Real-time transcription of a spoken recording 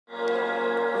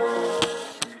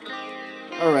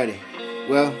Alrighty,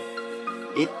 well,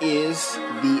 it is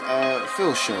the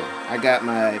Phil Show. I got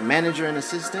my manager and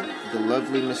assistant, the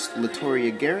lovely Miss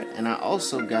Latoria Garrett, and I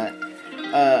also got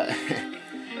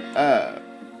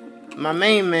my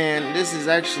main man. This is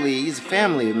actually, he's a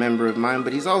family member of mine,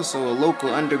 but he's also a local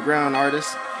underground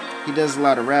artist. He does a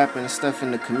lot of rapping and stuff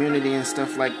in the community and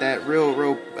stuff like that. Real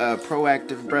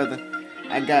proactive brother.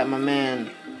 I got my man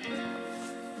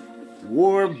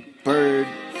Warbird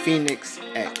Phoenix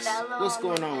X. What's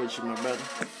going on with you, my brother?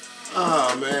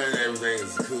 Oh man,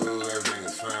 everything's cool,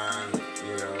 everything's fine,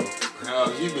 you know. How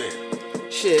have you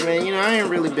been? Shit, man, you know, I ain't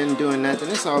really been doing nothing.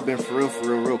 It's all been for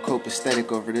real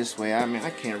copacetic over this way. I mean, I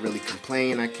can't really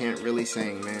complain, I can't really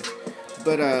sing, man.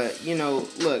 But, you know,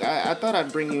 look, I thought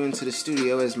I'd bring you into the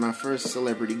studio as my first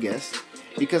celebrity guest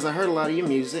because I heard a lot of your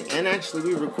music, and actually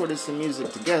we recorded some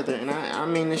music together, and I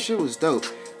mean, the shit was dope.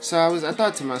 So I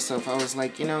thought to myself, I was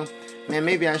like, you know, man,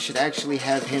 maybe I should actually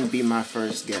have him be my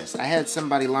first guest. I had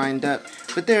somebody lined up,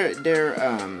 but they're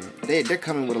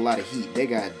coming with a lot of heat. They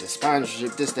got the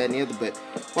sponsorship, this, that, and the other. But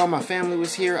while my family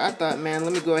was here, I thought, man,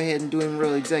 let me go ahead and do him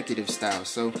real executive style.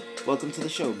 So, welcome to the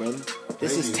show, brother.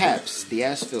 This is Taps, the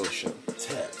Ask Phil Show.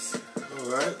 Taps.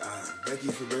 All right. Thank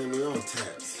you for bringing me on,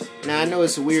 Taps. Now I know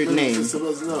it's a weird name.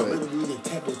 Maybe we can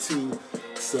tap into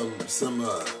some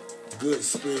good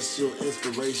spiritual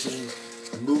inspiration,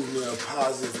 movement of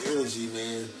positive energy,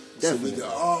 man. Definitely.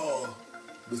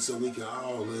 So we can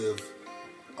all live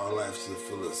our lives to the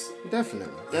fullest.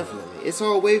 Definitely. It's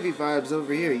all wavy vibes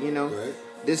over here, you know. Right.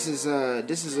 This is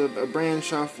a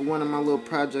branch off of one of my little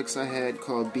projects I had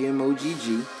called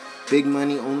BMOGG, Big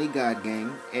Money Only God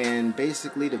Gang, and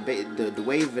basically the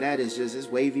wave of that is just it's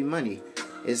wavy money.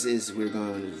 We're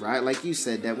going right, like you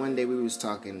said that one day we was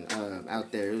talking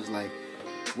out there. It was like,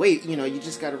 wait, you know, you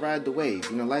just gotta ride the wave.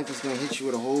 You know, life is gonna hit you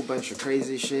with a whole bunch of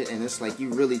crazy shit, and it's like you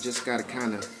really just gotta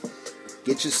kind of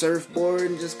get your surfboard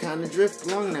and just kind of drift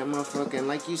along that motherfucker. And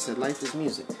like you said, life is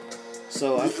music.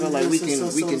 So I feel like we can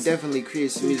definitely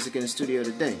create some music in the studio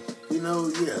today. You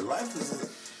know, yeah, life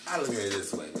is. I look at it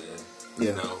this way, man. Yeah.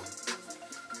 You know,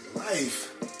 life.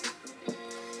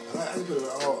 I put it in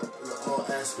all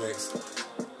aspects.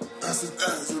 I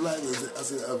said life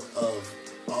is of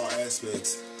all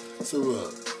aspects. So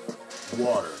look,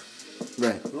 water.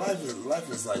 Right. Life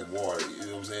is like water. You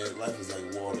know what I'm saying? Life is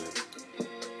like water.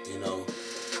 You know.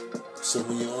 So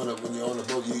when you're on a boat, you know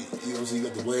what I'm saying? You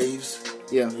got the waves.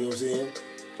 Yeah. You know what I'm saying?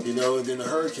 You know, and then the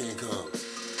hurricane comes.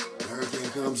 The hurricane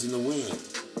comes in the wind.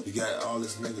 You got all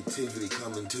this negativity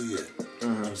coming to you. You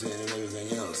know what I'm saying? And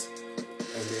everything else.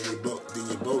 And then your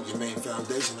boat, your main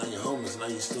foundation, now you're homeless. Now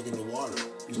you're stuck in the water.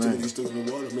 You're stuck in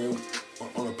the water, man,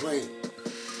 on a plane.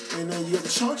 And then you got the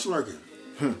sharks lurking.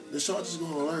 The sharks is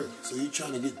going to alert. So you're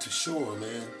trying to get to shore,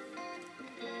 man.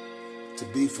 To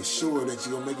be for sure that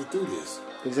you're going to make it through this.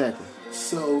 Exactly.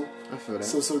 So I feel that.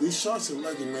 So these sharks are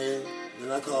lurking, man.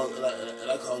 And I call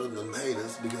them the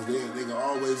haters because they're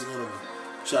always going to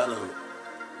try to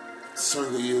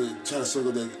circle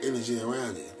that energy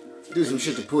around you. Do some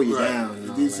shit to pull you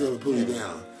down. Do something to pull you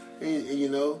down. And you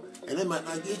know, and they might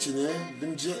not get you, man.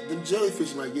 Them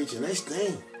jellyfish might get you, and they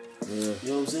sting. Yeah. You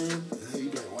know what I'm saying? And you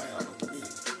be like, wow,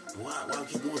 why I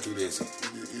keep going through this? You know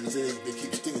what I'm saying? They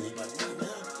keep stinging. You're like, wow,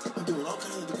 man, I'm doing all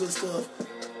kinds of good stuff,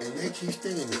 and they keep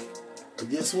stinging me. But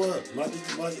guess what? But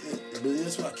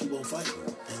guess what? I keep on fighting.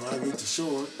 And when I get to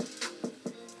shore,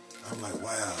 I'm like,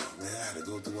 wow, man, I had to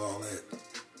go through all that.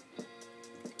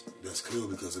 That's cool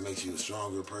because it makes you a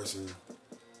stronger person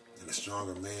and a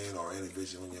stronger man or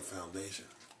individual in your foundation.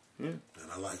 Yeah.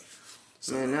 And I like it.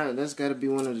 So, man, that's got to be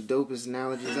one of the dopest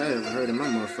analogies I ever heard in my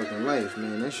motherfucking life,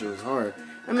 man. That shit was hard.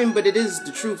 I mean, but it is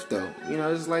the truth, though. You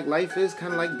know, it's like life is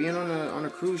kind of like being on a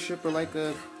cruise ship or like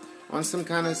on some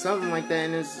kind of something like that,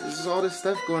 and there's all this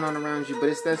stuff going on around you, but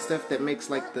it's that stuff that makes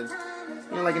like the,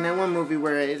 you know, like in that one movie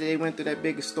where they went through that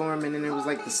big storm and then it was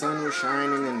like the sun was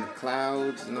shining and the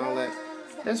clouds and all that.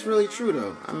 That's really true,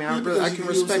 though. I mean, I can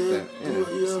respect that. Yeah,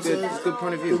 it's a good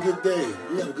point of view. It's a good day.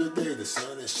 You have a good day. The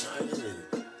sun is shining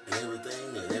and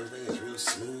everything is real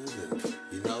smooth, and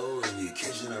you know, and you're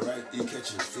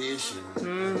catching fish and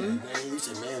everything. You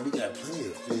say, man, we got plenty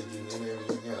of fish and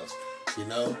everything else. You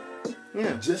know?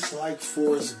 Yeah. Just like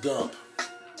Forrest Gump.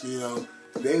 You know,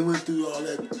 they went through all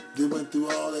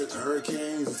that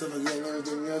hurricanes and stuff like that and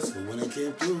everything else, but when they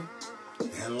came through, they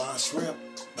had a lot of shrimp.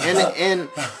 And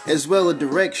as well, a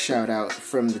direct shout out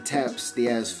from the Taps, the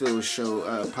As Phil Show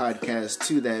podcast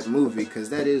to that movie, because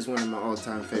that is one of my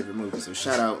all-time favorite movies. So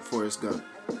shout out Forrest Gump.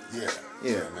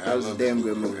 Yeah, man, that was a damn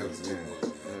good movie.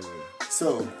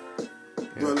 So,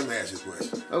 bro, let me ask you a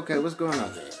question. Okay, what's going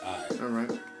on? Okay, all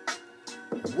right.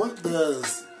 What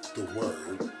does the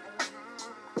word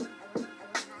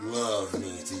love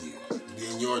means to you?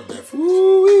 In your definition.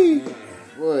 Woo-wee.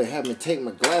 Boy, have me take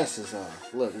my glasses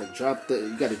off. Look, you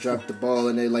gotta drop the ball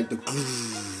and they like the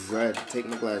right. Take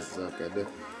my glasses off, goddamn.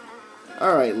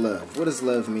 All right, love. What does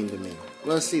love mean to me?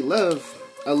 Well, see, love,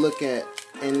 I look at,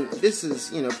 and this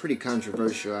is, pretty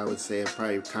controversial. I would say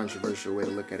probably a controversial way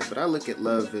to look at it, but I look at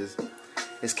love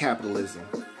as capitalism.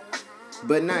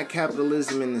 But not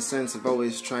capitalism in the sense of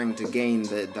always trying to gain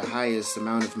the highest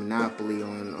amount of monopoly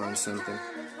on something.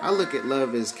 I look at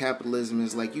love as capitalism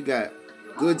as like you got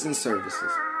goods and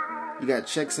services. You got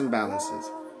checks and balances.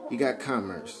 You got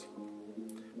commerce.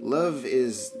 Love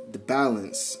is the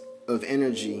balance of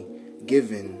energy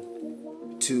given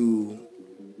to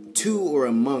or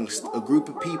amongst a group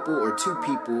of people or two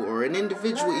people or an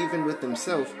individual even with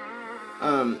himself.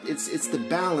 It's the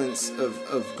balance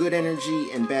of good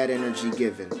energy and bad energy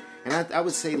given. And I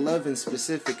would say love in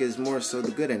specific is more so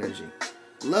the good energy.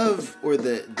 Love, or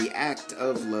the act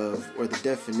of love, or the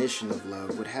definition of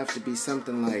love, would have to be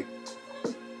something like,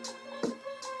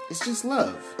 it's just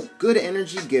love. Good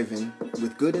energy given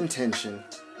with good intention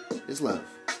is love.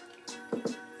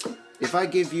 If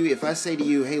I say to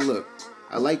you, hey look,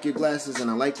 I like your glasses and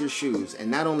I like your shoes,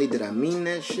 and not only did I mean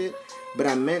that shit, but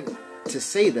I meant to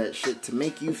say that shit to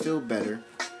make you feel better,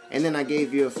 and then I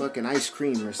gave you a fucking ice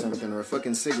cream or something, or a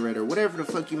fucking cigarette, or whatever the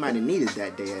fuck you might have needed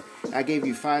that day. I gave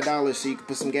you $5 so you could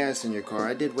put some gas in your car.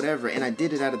 I did whatever, and I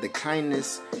did it out of the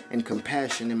kindness and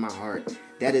compassion in my heart.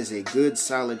 That is a good,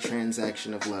 solid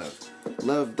transaction of love.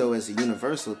 Love, though, as a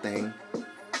universal thing,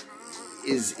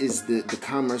 is the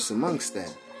commerce amongst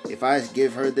that. If I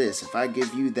give her this, if I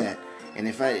give you that, and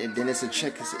then it's a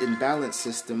check and balance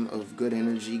system of good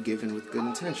energy given with good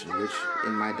intention, which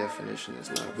in my definition is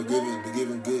love. But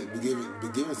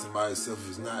giving somebody stuff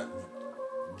is not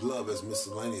love as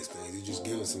miscellaneous things. You're just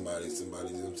giving somebody, you know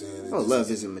what I'm saying? Oh, love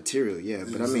isn't material, yeah,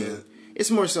 but I mean, it's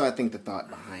more so I think the thought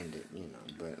behind it,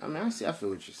 But I mean, I feel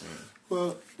what you're saying.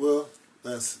 Well,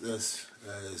 that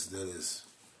is.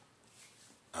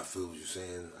 I feel what you're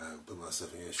saying. I put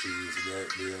myself in your shoes.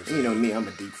 You know me, I'm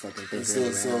a deep fucking thinker.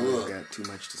 So I look, got too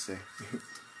much to say.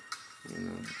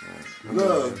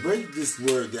 Love. Break this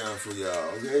word down for y'all,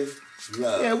 okay?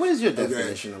 Love. Yeah, what is your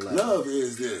definition of love? Love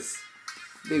is this: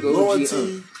 Big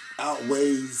loyalty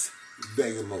outweighs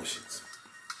vague emotions.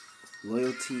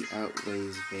 Loyalty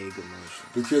outweighs vague emotions.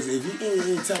 Because if you're in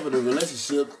any type of a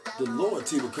relationship, the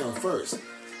loyalty will come first.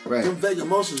 Right. Them vague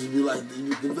emotions would be like,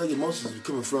 them vague emotions would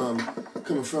coming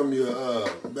from your,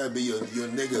 maybe your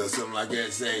nigga or something like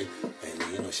that. Say, hey,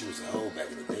 man, she was a hoe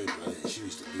back in the day, bro. And she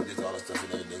used to do this, all that stuff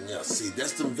and everything else. See,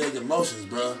 that's them vague emotions,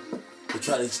 bro. To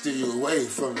try to steer you away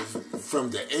from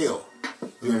the L. You know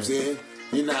what I'm saying?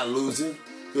 You're not losing.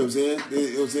 You know what I'm saying?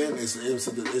 It's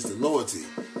the loyalty.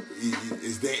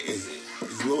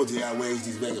 It's loyalty outweighs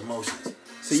these vague emotions.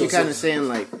 So you're kind of saying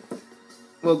like,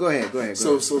 well, go ahead.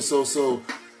 So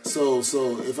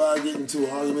if I get into an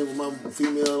argument with my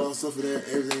female or stuff and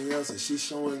everything else, and she's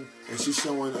showing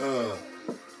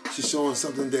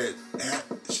something that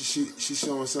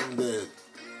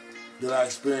I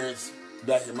experienced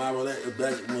back in my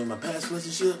past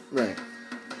relationship, right?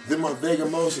 Then my vague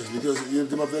emotions, because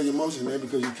man,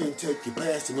 because you can't take your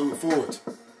past and move it forward.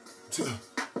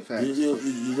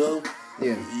 You know,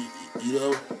 yeah. You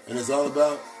know, and it's all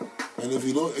about. And if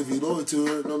you loyal to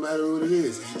her, no matter what it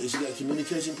is, if she got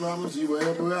communication problems, you will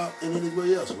help her out in any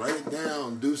way else. Write it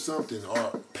down, do something,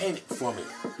 or paint it for me.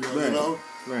 You know,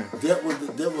 right. That will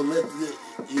let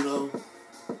you know.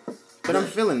 But I'm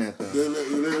feeling that though.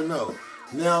 Let her know.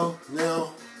 Now,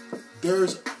 there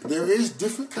is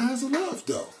different kinds of love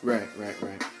though. Right.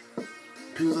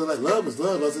 People are like, love is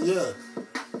love. I said, yeah.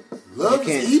 Love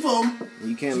is evil.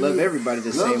 You can't love everybody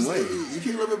the same way. You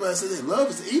can't love everybody the same way. Love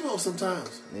is evil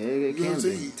sometimes. Yeah, it can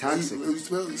be toxic. You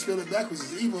spell it backwards,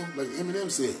 it's evil, like Eminem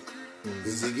said.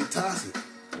 It get toxic.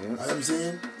 Yeah. You know what I'm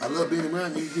saying? I love being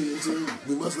around you. You know what I'm saying?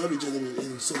 We must love each other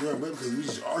in some way because we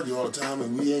just argue all the time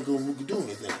and we ain't going to do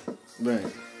anything. Right.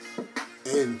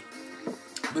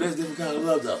 But that's different kind of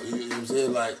love, though. You know what I'm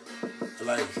saying? Like,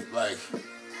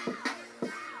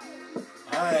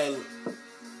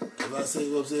 if I say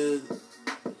what I'm saying,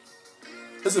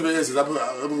 let's say for instance, I'm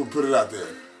gonna put it out there.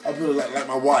 I put it like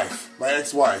my wife, my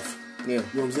ex-wife. Yeah. You know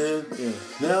what I'm saying? Yeah.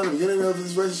 Now, in the beginning of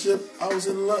this relationship, I was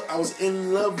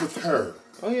in love with her.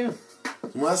 Oh yeah.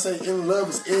 When I say in love,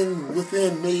 it's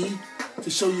within me to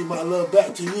show you my love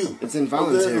back to you. It's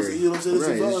involuntary. Okay? You know what I'm saying? It's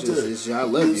involuntary. It's I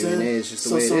love you, and it's just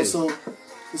the way it is.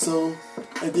 So,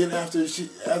 and then after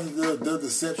the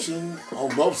deception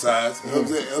on both sides, I'm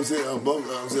saying on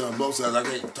both sides, I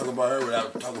can't talk about her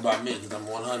without talking about me because I'm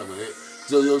 100 with it.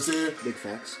 So you know what I'm saying? Big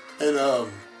facts. And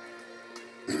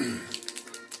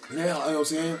Now, you know what I'm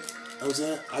saying? You know what I'm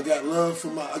saying? I got love for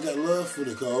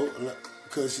Nicole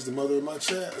because she's the mother of my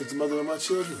child. It's the mother of my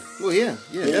children. Well, yeah,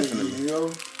 definitely. You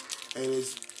know, and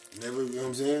it's never, you know what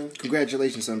I'm saying?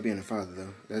 Congratulations on being a father,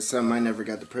 though. That's something I never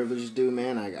got the privilege to do,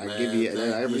 man. I give you,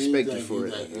 I respect you for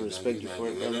it. I respect you for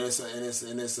it, and it's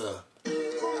a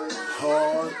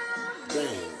hard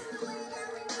thing.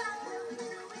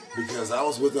 Because I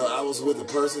was with a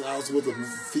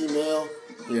female.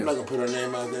 Yeah. I'm not gonna put her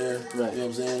name out there. Right. You know what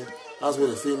I'm saying? I was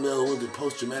with a female who went through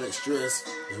post-traumatic stress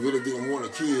and really didn't want a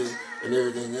kid and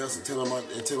everything else until I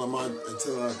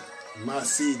my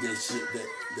seed that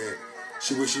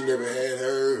she wished she never had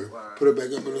her, or put her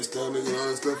back up in her stomach and all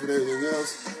that stuff and everything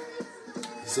else.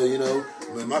 So you know,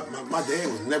 but my dad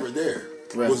was never there.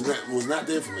 Right. Was not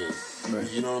there for me.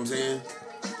 Right. You know what I'm saying?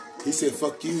 He said,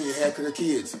 "Fuck you and your half of the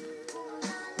kids."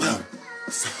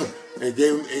 So, and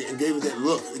gave it that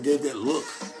look. It gave that look.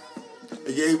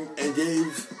 It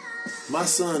gave my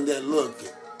son that look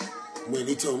when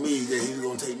he told me that he was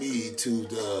gonna take me to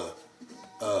the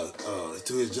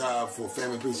to his job for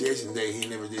Family Appreciation Day. He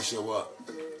never did show up.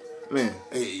 Man,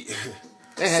 hey,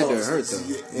 that had to hurt though.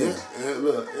 Yeah.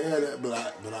 Look,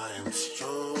 but I am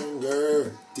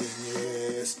stronger than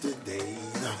yesterday.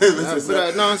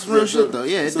 No, it's real shit though.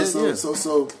 Yeah, it does.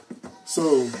 So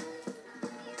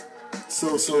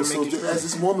as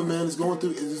this woman, man, is going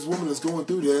through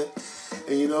that,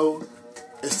 and you know,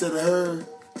 instead of her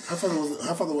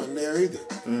father wasn't there either.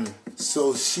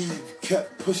 So she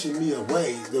kept pushing me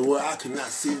away to where I could not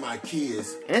see my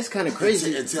kids. And that's kind of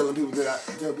crazy. And telling people that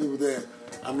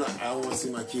I don't want to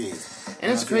see my kids.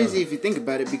 And it's crazy if you think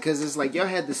about it, because it's like y'all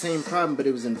had the same problem, but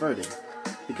it was inverted.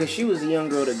 Because she was a young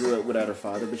girl that grew up without her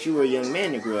father, but you were a young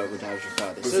man that grew up without your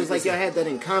father. So it's like y'all had that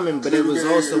in common, but it was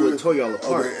also what tore y'all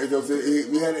apart. Okay,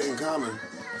 we had it in common.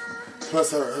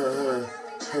 Plus, her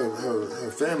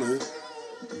family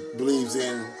believes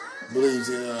in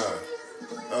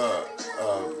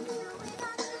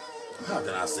how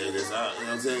can I say this? You know what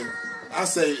I'm saying? I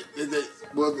say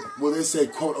they say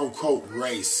quote unquote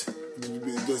race.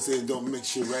 They say don't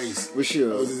mix your race. For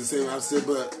sure. It's the same I said,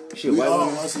 but she we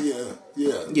all. I said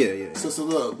yeah. So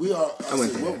look, we are. I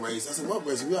said what race? I said what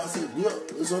race? I said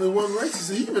there's only one race. It's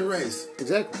a human race.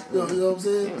 Exactly. You know what I'm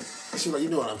saying? Yeah. She like, you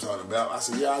know what I'm talking about. I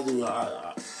said yeah, I do.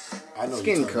 I know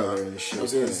skin color and shit. You know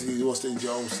what I'm saying? You want to stay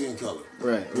your own skin color.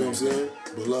 Right. You know what I'm saying?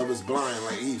 But love is blind,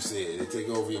 like Eve said. It take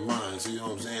over your mind. So you know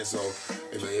what I'm saying? So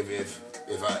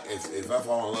if I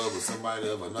fall in love with somebody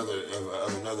of another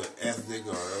ethnic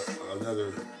or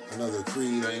another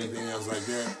creed or anything else like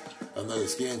that, another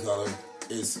skin color,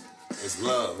 it's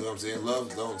love. You know what I'm saying?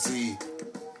 Love don't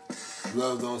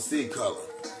see color.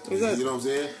 Exactly. You know what I'm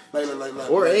saying? Like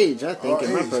or age, I think,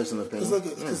 in my personal opinion.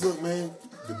 Because look, man,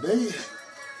 the baby.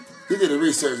 They did a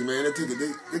research, man. They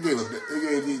gave a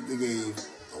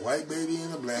white baby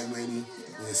and a black baby,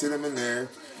 and they sit them in there,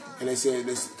 and they said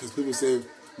this because people say,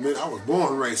 man, I was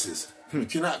born racist. You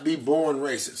cannot be born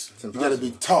racist. You got to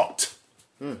be taught.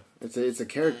 It's a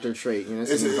character trait. You know,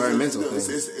 it's an environmental thing.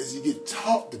 It's you get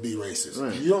taught to be racist.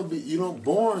 Right. You don't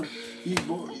born to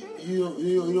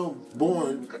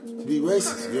be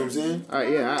racist. You know what I'm saying?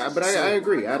 But I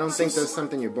agree. I don't think that's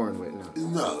something you're born with. No. You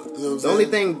know what I'm the only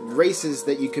thing racist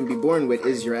that you can be born with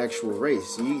is your actual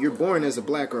race. You're born as a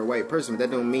black or a white person, but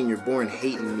that don't mean you're born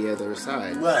hating the other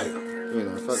side. Right. You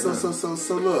know. Fuck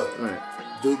so look. Right.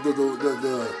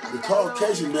 The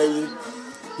Caucasian baby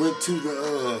went to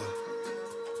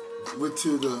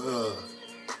the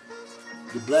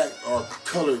black or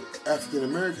colored African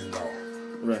American dog.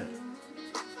 Right.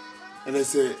 And they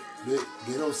said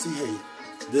they don't see hate.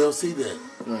 They don't see that.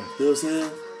 Right. You know what I'm saying?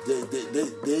 They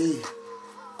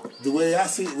the way I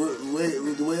see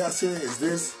it is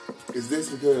this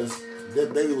because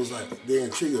that baby was like they're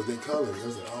intrigued with their colors. I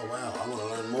was like, oh wow, I want to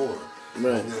learn more.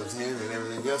 Right. You know what I'm saying? And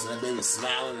everything else. And that baby's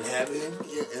smiling and happy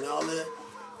and all that.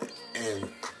 And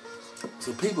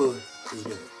so people has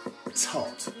been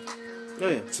taught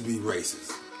to be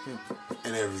racist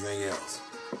and everything else.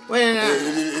 Well,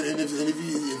 and if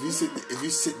you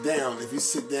sit down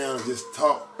and just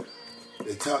talk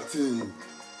to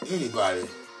anybody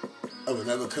of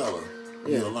another color,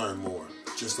 you'll learn more.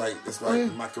 Just like it's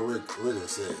like Michael Ritter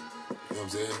said. You know what I'm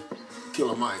saying?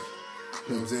 Killer Mike.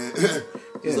 You know what I'm saying?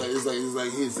 It's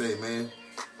like he'd say, man.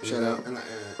 Shout out. And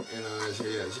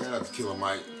shout out to Killer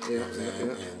Mike. You know what I'm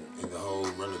saying? And the whole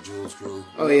Run the Jewels crew.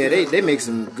 Oh yeah, they make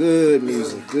some good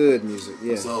music. Good music.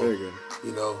 Yeah, so, very good.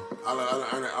 You know, I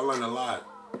learned a lot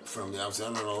from them. I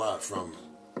learned a lot from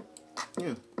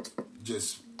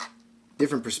just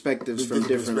different perspectives from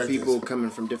different people coming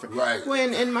from different. Right. Well,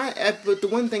 but the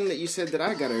one thing that you said that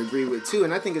I gotta agree with too,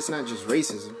 and I think it's not just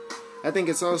racism. I think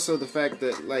it's also the fact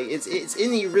that like it's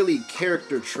any really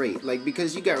character trait. Like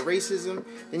because you got racism,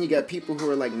 then you got people who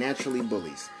are like naturally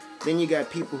bullies. Then you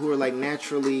got people who are like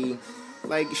naturally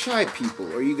like shy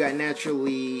people, or you got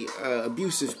naturally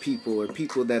abusive people, or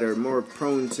people that are more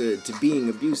prone to being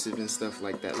abusive and stuff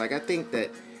like that. Like I think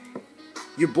that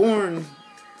you're born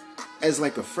as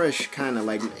like a fresh kind of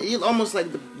like almost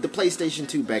like the PlayStation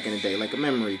 2 back in the day, like a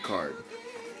memory card.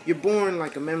 You're born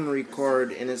like a memory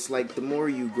card, and it's like the more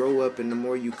you grow up and the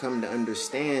more you come to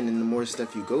understand and the more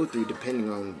stuff you go through,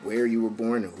 depending on where you were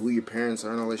born and who your parents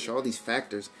are and all this, all these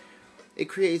factors, it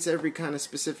creates every kind of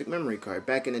specific memory card.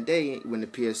 Back in the day when the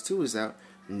PS2 was out,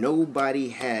 nobody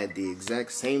had the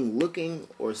exact same looking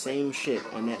or same shit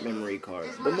on that memory card.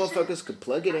 But motherfuckers could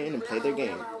plug it in and play their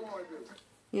game.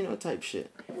 You know, type shit.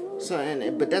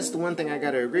 So, but that's the one thing I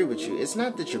gotta agree with you. It's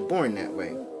not that you're born that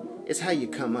way. It's how you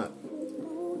come up.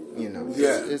 You know,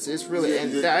 yeah, it's really,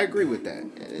 and I agree with that.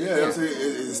 Yeah, I'm saying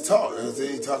it's taught. I'm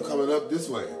saying it's taught coming up this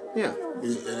way. Yeah,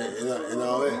 and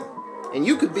all that. And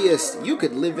you could you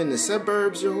could live in the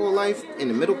suburbs your whole life in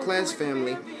a middle class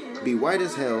family, be white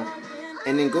as hell,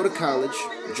 and then go to college,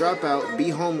 drop out, be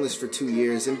homeless for 2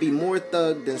 years, and be more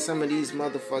thug than some of these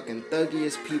motherfucking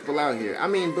thuggiest people out here. I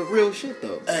mean, but real shit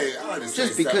though. Hey, I understand.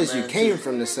 Just because you came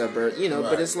from the suburb, you know, right.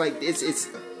 But it's like it's.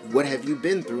 What have you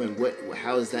been through, and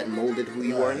how has that molded who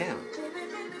you are now?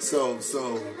 So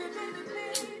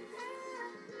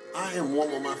I am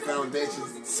one with my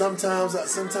foundation. Sometimes I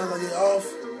get off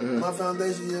my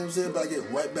foundation, you know what I'm saying, but I get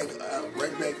right back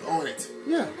on it.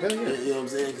 Yeah, hell yeah. You know what I'm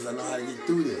saying? Because I know how to get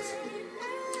through this.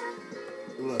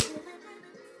 Look,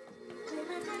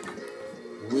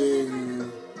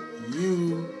 when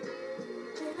you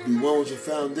be one with your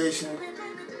foundation,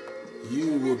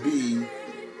 you will be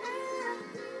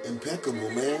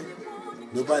impeccable, man.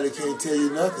 Nobody can tell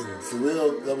you nothing. For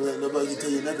real, nobody can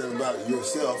tell you nothing about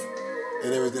yourself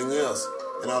and everything else.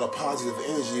 And all the positive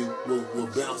energy will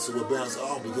bounce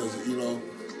off because, you know,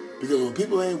 because when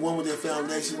people ain't one with their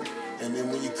foundation, and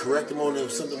then when you correct them on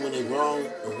something when they're wrong,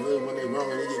 or when they're wrong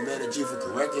and they get mad at you for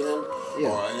correcting them,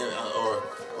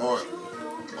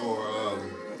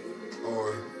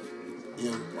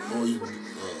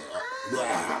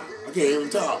 I can't even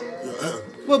talk.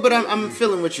 Well, but I'm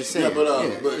feeling what you're saying.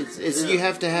 Yeah, but you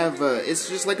have to have. It's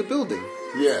just like a building.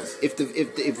 Yes.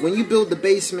 If when you build the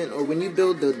basement or when you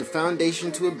build the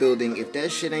foundation to a building, if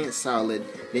that shit ain't solid,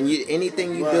 then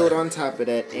anything you build on top of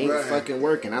that ain't fucking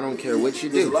working. I don't care what you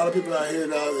do. There's a lot of people out here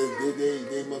now.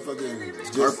 They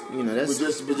motherfucking just, you know, that's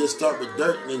just start with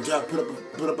dirt and then try to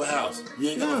put up a house. You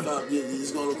ain't gonna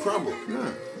it's gonna crumble.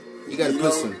 No. You gotta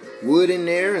put some wood in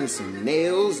there and some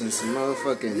nails and some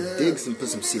motherfucking digs and put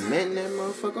some cement in that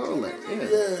motherfucker, all that.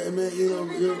 Yeah, man, you know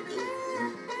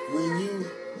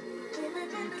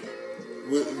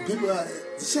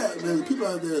when people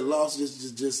out there lost,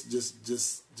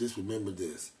 just remember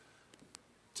this.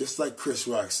 Just like Chris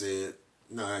Rock said,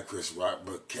 not Chris Rock,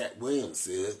 but Cat Williams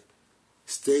said,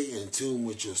 stay in tune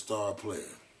with your star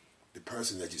player, the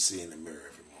person that you see in the mirror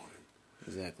every morning.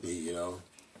 Exactly. You know.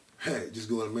 Hey, just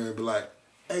go in the mirror and be like,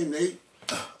 hey, Nate,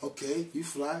 okay, you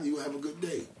fly, you have a good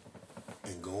day.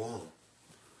 And go on.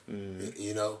 Mm-hmm.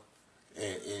 You know?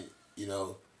 And you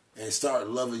know, and start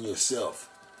loving yourself.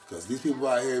 Because these people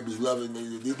out here be loving,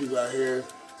 these people out here,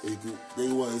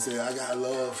 they want to say, I got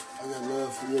love, you know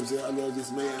what I'm saying? I love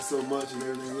this man so much and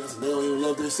everything else. And they don't even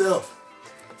love themselves.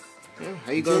 Yeah,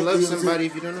 how you gonna love somebody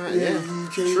if you don't know how? You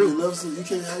can't even love how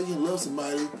you can love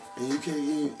somebody and you can't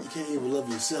even love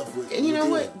yourself. And you know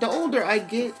what? The older I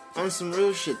get on some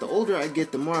real shit, the older I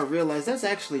get, the more I realize that's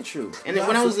actually true. And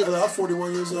when I was I'm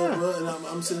 41 years old, bro, and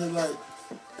I'm sitting there like,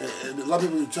 and a lot of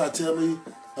people try to tell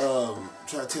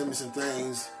me some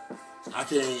things. I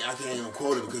can't even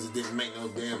quote it because it didn't make no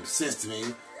damn sense to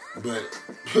me, but.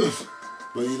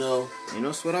 But you know, ain't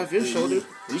no sweat off your shoulder.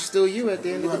 You still you at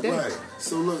the end of the day. Right.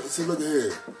 So look at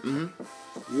here. Mm-hmm.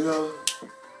 You know,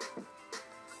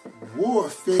 War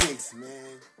Phoenix,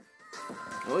 man.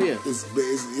 Oh yeah. It's you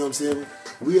know what I'm saying.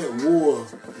 We at war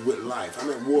with life.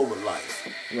 I'm at war with life.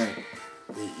 Right.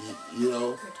 You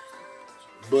know,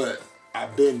 but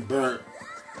I've been burnt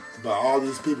by all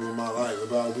these people in my life,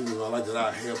 that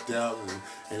I helped out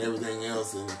and everything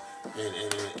else and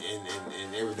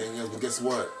everything else. But guess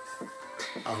what?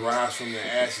 I rise from the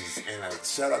ashes, and I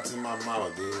shout out to my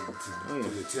mama, dude,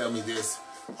 to tell me this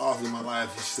all through my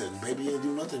life, she said, baby, you didn't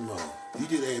do nothing wrong. You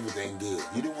did everything good.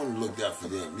 You didn't want to look out for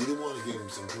them. You didn't want to give them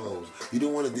some clothes. You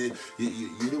didn't want to you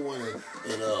didn't want to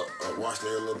wash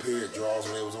their little period drawers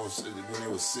when they was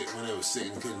sick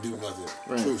and couldn't do nothing.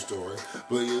 Right. True story. But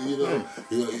so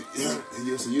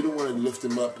you didn't want to lift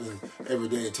them up and every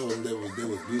day and told them they was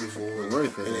beautiful and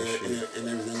worth it and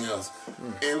everything else.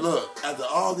 And look, after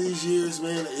all these years,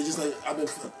 man, it's just like I've been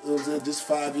just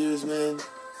 5 years, man.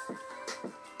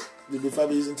 Been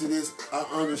 5 years into this, I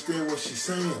understand what she's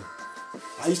saying.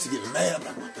 I used to get mad. I'm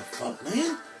like, what the fuck,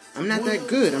 man? I'm not that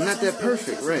good. I'm not that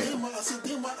perfect, right? I said,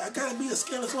 damn, I gotta be a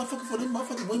scandalous motherfucker for them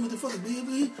motherfucking women to fucking be. You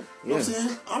know what I'm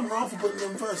saying? I'm wrong for putting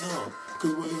them first, huh?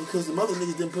 Because the mother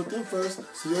niggas didn't put them first,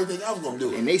 so they didn't think I was gonna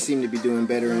do it. And they seem to be doing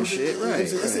better and shit, right? They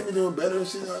seem to be doing better and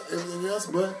shit, everything else.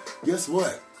 But guess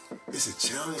what? It's a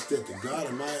challenge that the God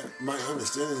of my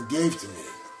understanding gave to me.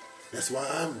 That's why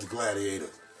I'm the gladiator.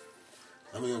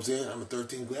 I mean, what I'm saying, I'm a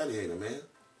 13th gladiator, man.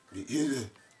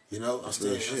 You know, I'm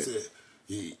still,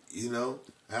 you know, you know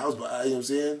what I'm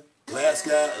saying? Last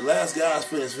guy's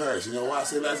finished first. You know why I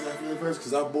say last guy finished first?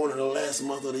 Because I was born in the last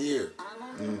month of the year.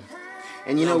 Mm.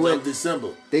 And you know what? December.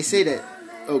 They say that.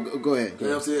 Oh, go ahead. You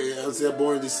know what I'm saying? I'm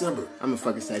born in December. I'm a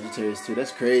fucking Sagittarius too.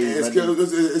 That's crazy. It's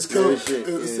cold. Shit,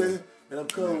 and I'm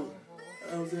cold. You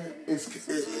know what I'm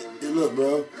saying? Look,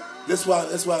 bro. That's why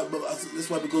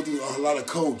we go through a lot of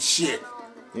cold shit.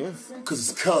 Yeah. Because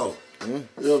it's cold. Yeah. You know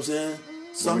what I'm saying?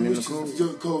 Some used to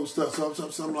do cold stuff. So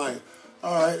I'm like,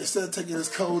 all right, instead of taking this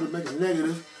cold and making it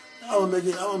negative, I'm gonna make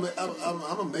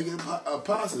it a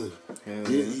positive.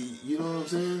 You know what I'm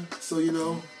saying? So you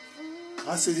know,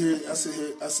 I sit here,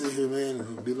 man,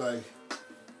 and be like,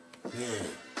 man.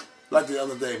 Like the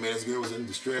other day, man, this girl was in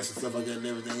distress and stuff like that and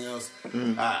everything else.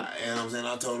 And I'm saying,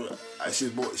 I told her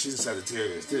she's a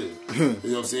Sagittarius too. You know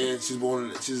what I'm saying? She's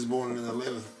born in the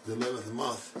 11th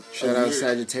month. Shout out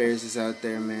Sagittarius is out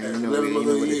there, man. You know what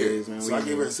it is, man. So I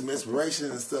gave her some inspiration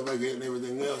and stuff like that and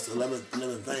everything else. 11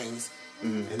 things.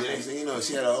 And the next thing you know,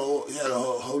 she had a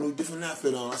whole new different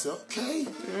outfit on. I said, okay. You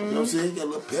know what I'm saying? You got a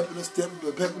little pep in the step,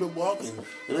 a pep in the walk, and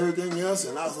everything else.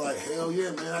 And I was like, hell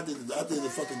yeah, man! I did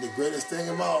the greatest thing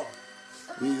of all.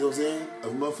 You know what I'm saying? A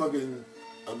motherfucking.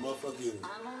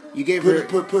 You gave her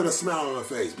put a smile on her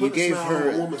face. Put a smile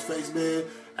on a woman's face, man.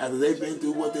 After they've been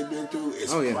through what they've been through,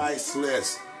 it's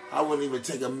priceless. I wouldn't even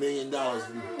take $1 million,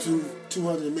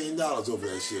 $200 million over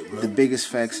that shit, bro. The biggest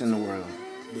facts in the world.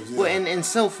 Yeah. Well, and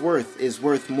self-worth is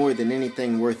worth more than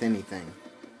anything worth anything.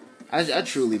 I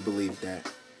truly believe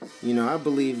that. You know, I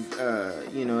believe,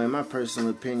 you know, in my personal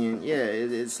opinion,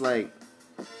 it's like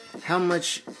how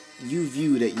much you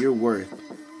view that you're worth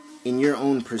in your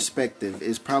own perspective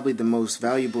is probably the most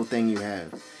valuable thing you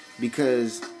have,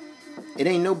 because it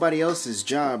ain't nobody else's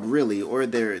job really, or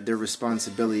their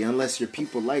responsibility, unless you're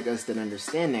people like us that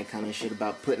understand that kind of shit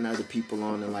about putting other people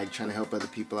on and like trying to help other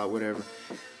people out, whatever.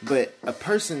 But a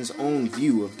person's own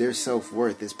view of their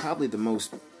self-worth is probably the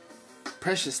most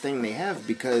precious thing they have,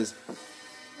 because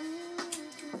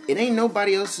it ain't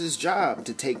nobody else's job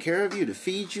to take care of you, to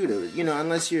feed you, to, you know,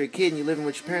 unless you're a kid and you're living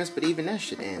with your parents, but even that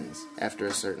shit ends after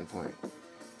a certain point.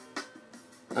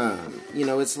 You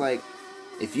know, it's like,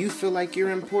 if you feel like you're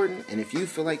important, and if you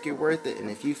feel like you're worth it, and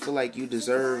if you feel like you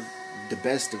deserve the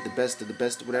best of the best of the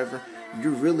best of whatever,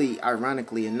 you're really,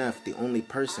 ironically enough, the only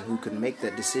person who can make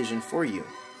that decision for you.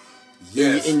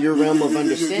 Yes. In your realm of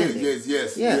understanding.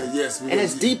 Yes. And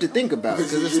it's deep to think about,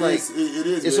 because it's like,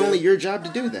 it's only your job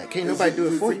to do that. Can't nobody do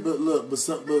it for you. But look,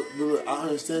 I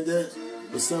understand that,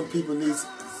 but some people need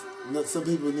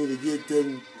to get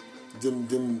them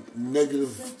negative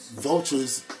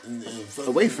vultures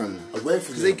away from them.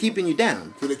 Because they're keeping you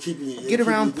down. Get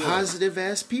around positive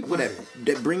ass people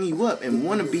that bring you up and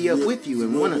want to be up with you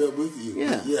and want to.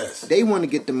 Yeah. Yes. They want to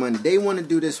get the money. They want to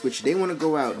do this with you. They want to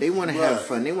go out. They want to have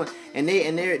fun. They're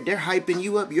hyping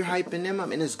you up. You're hyping them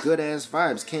up, and it's good ass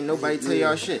vibes. Can't nobody tell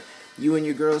y'all shit. You and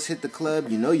your girls hit the club,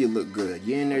 you know you look good.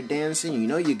 You're in there dancing, you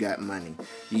know you got money.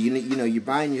 You know you're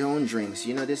buying your own drinks.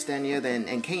 You know this, that, and the other.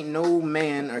 And can't no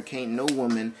man or can't no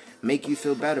woman make you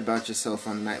feel bad about yourself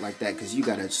on a night like that, because you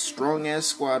got a strong-ass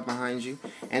squad behind you,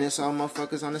 and it's all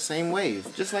motherfuckers on the same wave.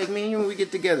 Just like me and you when we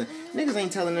get together. Niggas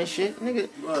ain't telling us shit. Man,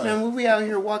 when we out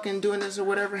here walking, doing this or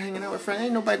whatever, hanging out with friends,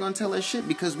 ain't nobody gonna tell us shit,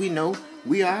 because we know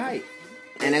we alright.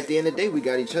 And at the end of the day, we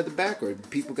got each other back, or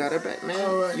people got our back.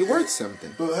 Man, you're worth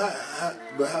something. But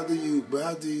how do you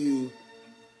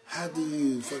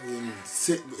fucking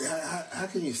sit? How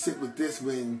can you sit with this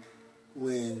when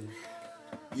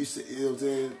you sit? You know what I'm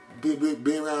saying?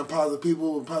 Be around positive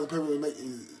people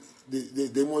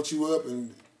they want you up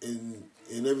and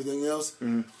everything else.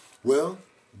 Mm-hmm. Well,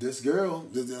 this girl,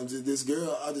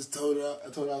 I just told her, I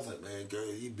was like, man,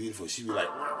 girl, you beautiful. She be like,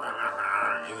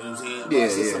 you know what I'm saying? Yeah, I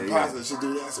said yeah, some yeah. positive, she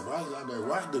do that. I said,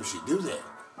 why does she do that?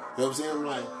 You know what I'm saying? I'm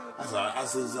like, I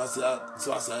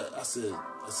said,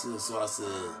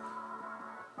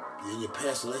 in your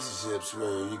past relationships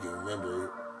where you can remember, you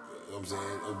know what I'm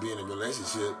saying, of being in a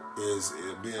relationship is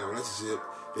being in a relationship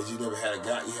that you haven't had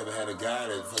a guy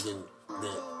that fucking,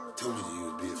 that told you that you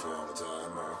was beautiful all the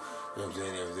time, or, you know what I'm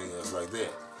saying, everything else like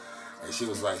that. And she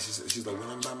was like, she's like, when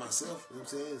I'm by myself, you know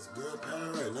what I'm saying, it's girl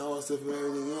power and all that stuff and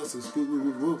everything else. It's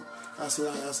whoop. I said,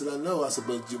 I know. I said,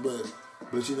 but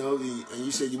you know, and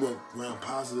you said you want around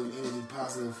positive energy,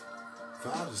 positive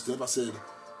vibes and stuff.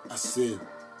 I said,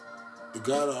 the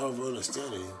God of our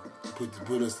understanding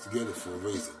put us together for a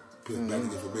reason. Put it back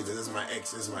together for a reason. This is my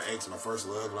ex, my first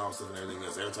love and all that stuff and everything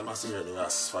else. Every time I see her, I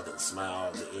fucking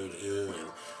smile ear to ear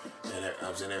and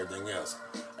I'm saying everything else.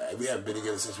 We haven't been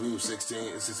together since we were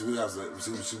 16, since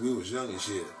we was young and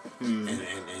shit. And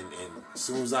as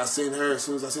soon as I seen her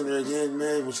again,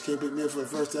 man, when she came pick me up for the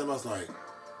first time, I was like,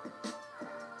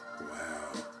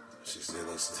 wow. She's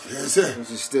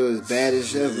still as bad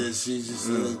as ever. She's just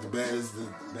the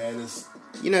baddest.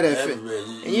 You know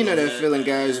that feeling,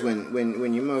 guys, when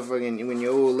you motherfucking, when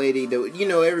your old lady, you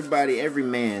know, every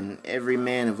man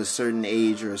of a certain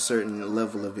age or a certain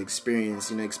level of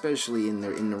experience, you know, especially in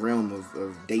the realm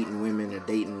of dating women or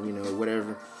dating, you know,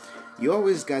 whatever, you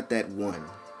always got that one,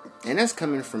 and that's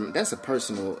something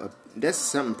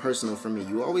personal for me.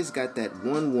 You always got that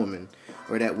one woman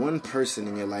or that one person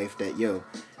in your life that, yo,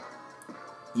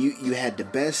 you had the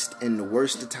best and the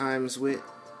worst of times with,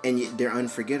 and they're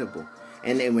unforgettable.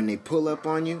 And then when they pull up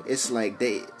on you, it's like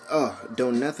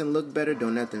don't nothing look better,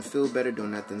 don't nothing feel better,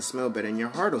 don't nothing smell better, and your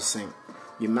heart will sink.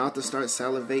 Your mouth will start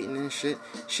salivating and shit.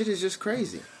 Shit is just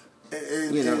crazy.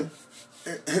 You know.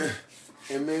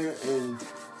 And man,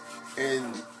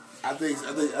 and I think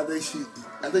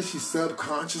she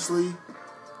subconsciously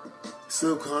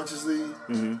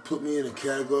put me in a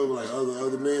category with like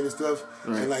other men and stuff,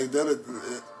 right. And like the other.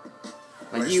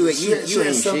 Like you ain't shit.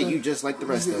 You just like the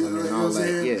rest of them and all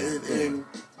that. Yeah.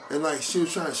 And like she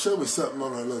was trying to show me something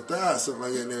on her little thigh, something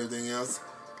like that, and everything else.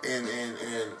 And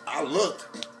I looked.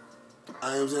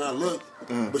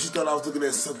 But she thought I was looking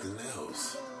at something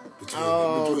else.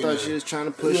 Thought she was trying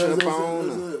to push up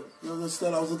on. She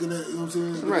thought I was looking at, you know what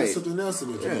I'm saying? Right. Something else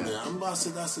in between there. I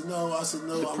said no.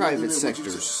 The private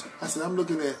sectors. I said I'm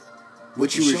looking at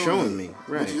what you were showing me.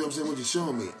 Right. You know what I'm saying? What you're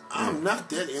showing me. I'm not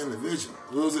that individual.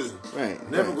 You know what I'm saying?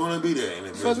 Right. Never going to be that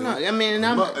individual. Fuck no. I mean,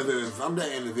 if I'm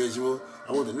that individual,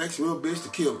 I want the next real bitch to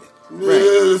kill me.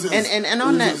 Right. And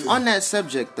on that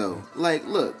subject though, like,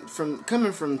 look,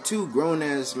 coming from two grown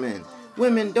ass men,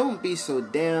 women, don't be so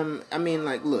damn. I mean,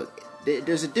 like, look,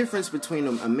 there's a difference between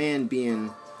a man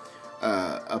being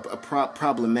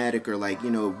problematic or, like,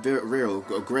 you know, very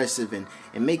aggressive and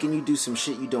making you do some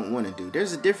shit you don't want to do.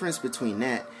 There's a difference between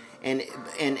that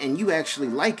and you actually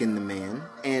liking the man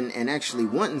and actually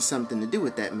wanting something to do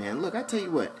with that man. Look, I tell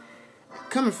you what,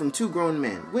 coming from two grown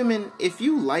men, women, if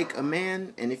you like a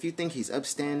man and if you think he's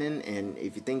upstanding and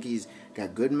if you think he's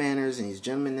got good manners and he's a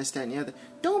gentleman, this, that, and the other,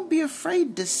 don't be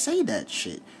afraid to say that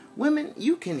shit. Women,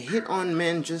 you can hit on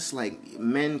men just like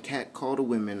men catcall to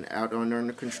women out on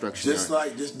the construction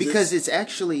yard. Because it's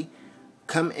actually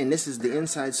and this is the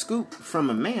inside scoop from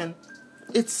a man,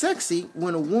 it's sexy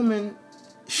when a woman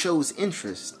shows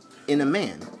interest in a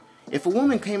man. If a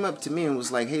woman came up to me and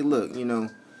was like, hey, look, you know,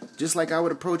 just like I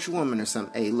would approach a woman or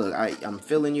something, hey, look, I'm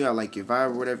feeling you, I like your vibe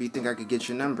or whatever, you think I could get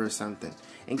your number or something,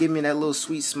 and give me that little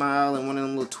sweet smile and one of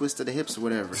them little twists of the hips or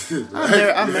whatever,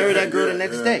 I'll marry that girl the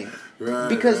next day. Right,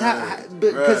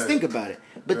 because think about it.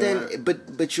 But then,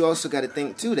 but you also got to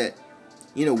think too that,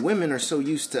 you know, women are so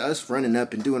used to us running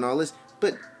up and doing all this.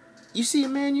 But you see a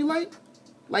man you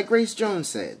like Grace Jones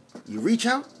said, you reach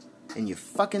out and you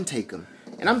fucking take him.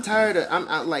 And I'm tired of.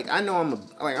 I know I'm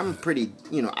a pretty,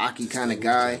 you know, Aki kind of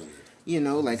guy. You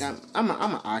know, like I'm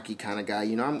a Aki kind of guy.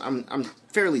 You know, I'm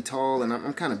fairly tall and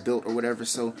I'm kind of built or whatever.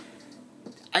 So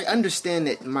I understand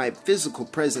that my physical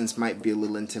presence might be a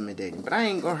little intimidating, but I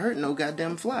ain't gonna hurt no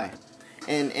goddamn fly.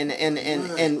 And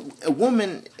a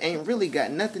woman ain't really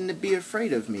got nothing to be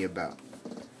afraid of me about.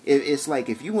 It's like,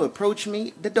 if you approach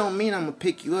me, that don't mean I'm gonna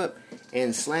pick you up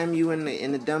and slam you in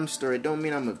the dumpster. It don't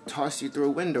mean I'm gonna toss you through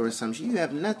a window or something. You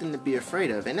have nothing to be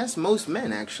afraid of, and that's most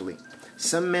men actually.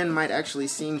 Some men might actually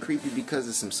seem creepy because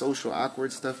of some social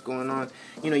awkward stuff going on.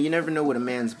 You know, you never know what a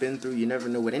man's been through. You never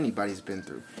know what anybody's been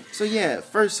through. So yeah,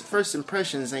 first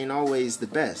impressions ain't always the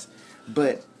best.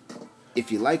 But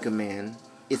if you like a man,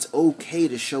 it's okay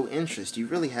to show interest. You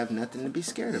really have nothing to be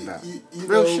scared about. You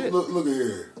Real know, shit. Look at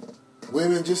here.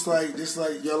 women just like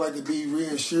y'all like to be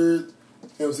reassured.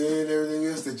 You know what I'm saying? Everything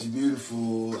else that you're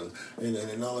beautiful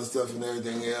and all that stuff and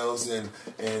everything else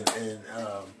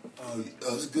oh,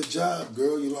 it's a good job,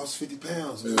 girl. You lost 50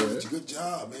 pounds, man. It's a good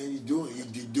job, man. You're doing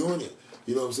it.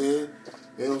 You know what I'm saying?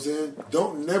 You know what I'm saying?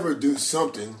 Don't never do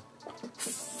something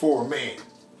for a man.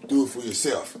 Do it for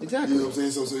yourself. Exactly. You know what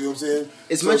I'm saying? So you know what I'm saying?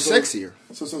 It's much sexier.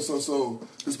 It's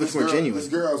much more genuine. This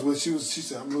girl I was with, she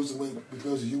said, I'm losing weight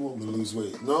because you want me to lose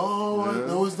weight.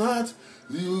 No, it's not.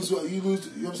 You lose weight. You know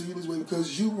what I'm saying? You lose weight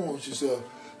because you want yourself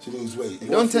to lose weight.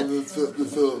 You want to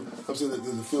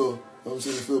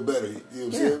feel better. You know what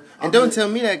I'm saying? And don't tell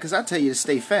me that because I tell you to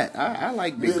stay fat. I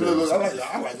like big girls. I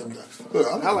like them.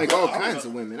 I like all kinds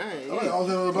of women. I like all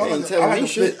them. I like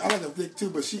them thick too.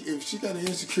 But if she got an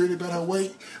insecurity about her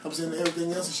weight, I'm saying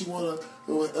everything else, and she wanna,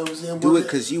 do it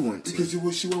because you want to. Because she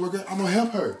want to work out. I'm gonna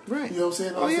help her. Right. You know what I'm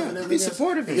saying? Oh yeah. Be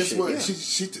supportive. And guess what?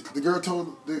 The girl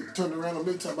turned around on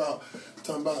me talking about.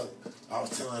 I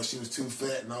was telling her she was too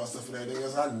fat and all stuff and everything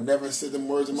else. I never said them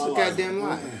words in my life. It's a goddamn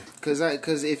lie.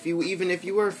 Because even if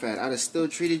you were fat, I'd have still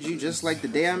treated you just like the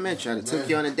day I met you. I'd have took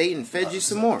you on a date and fed you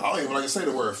some more. I don't even like to say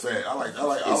the word fat. I like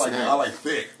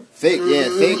thick. Thick, yeah,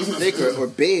 thick or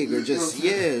big or just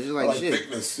just like shit.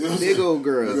 Thickness. Big old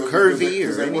girl, curvy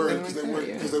or anything like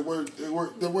that. Because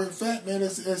the word fat, man,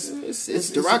 it's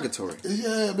derogatory.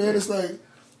 Yeah, man, it's like.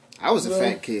 I was a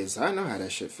fat kid, so I know how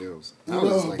that shit feels. I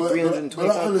was like 325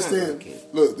 but I understand.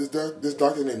 Look, this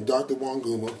doctor named Dr.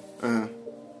 Wanguma.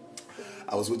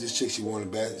 I was with this chick. She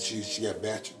wanted she got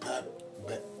gastric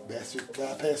bypass.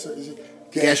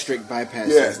 Gastric bypass.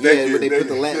 Yes, where they put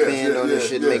the lap band on her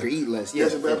shit to make her eat less. Yeah,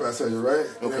 gastric bypass surgery, right?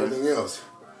 And everything else.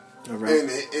 All right.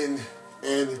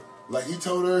 And like he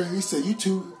told her, he said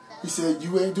you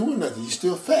ain't doing nothing. You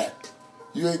still fat.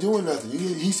 You ain't doing nothing.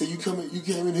 He said you came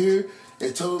in here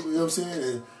and told me, you know what I'm saying,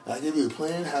 and I gave you a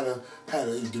plan how to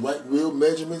the right real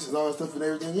measurements and all that stuff and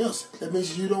everything else. That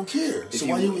means you don't care. So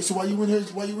why you in here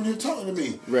talking to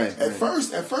me? Right. At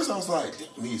first I was like,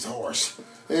 damn, he's harsh.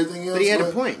 Everything else. But he had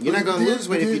a point. You're not gonna lose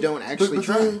weight if you don't actually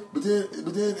try. But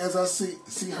then as I see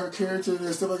her character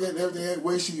and stuff like that and everything, the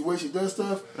way she does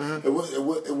stuff and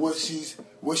what she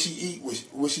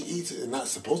eats and not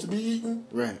supposed to be eating.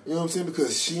 Right. You know what I'm saying?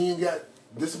 Because she ain't got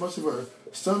this much of her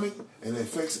stomach and it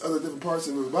affects other different parts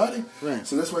of her body. Right.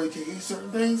 So that's why you can't eat certain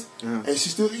things. And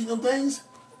she's still eating them things.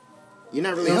 You're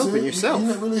not really helping yourself.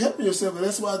 You're not really helping yourself. And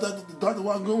that's why Dr.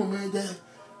 Wanguma, man, that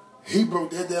he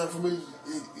broke that down for me.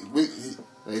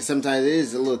 Like sometimes it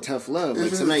is a little tough love.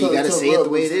 Like sometimes you gotta say it the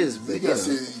way it is. But you gotta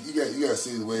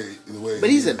see the way. But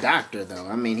he's a doctor, though.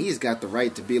 I mean, he's got the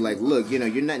right to be like, look,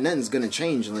 nothing's gonna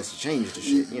change unless you change the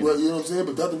shit. Well, you know what I'm saying.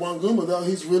 But Dr. Wanguma, though,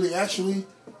 he's really actually.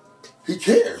 He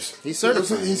cares. He's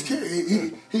certified. He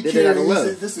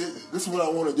cares. This is what I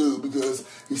want to do because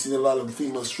he's seen a lot of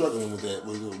females struggling with that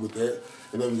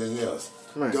and everything else.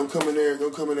 Right. Don't come in there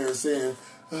and saying,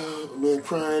 man,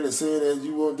 crying and saying that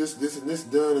you want this and this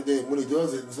done, and then when he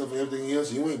does it and stuff and everything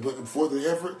else, you ain't putting forth the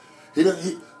effort. He done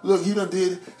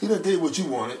did what you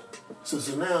wanted. So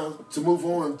now to move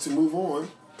on.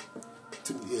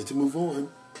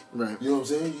 Right. You know what I'm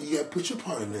saying? You got to put your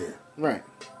part in there. Right.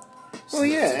 Well,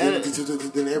 yeah. Then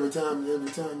every time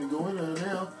you go in there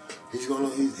now, he's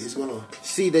gonna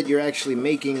see that you're actually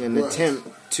making an attempt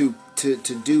to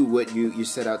do what you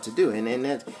set out to do, and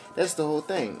that's the whole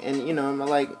thing. And I'm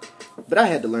like, but I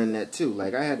had to learn that too.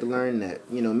 Like I had to learn that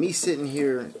me sitting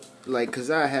here, like, because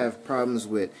I have problems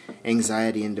with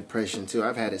anxiety and depression too.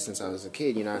 I've had it since I was a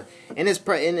kid, and it's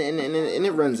and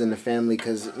it runs in the family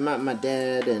because my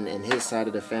dad and his side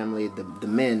of the family, the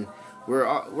men.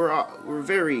 We're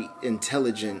very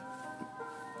intelligent.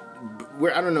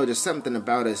 I don't know. There's something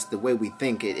about us, the way we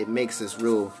think. It makes us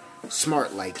real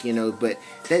smart, But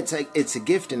that's like it's a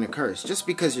gift and a curse. Just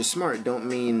because you're smart, don't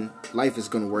mean life is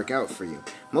going to work out for you.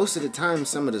 Most of the time,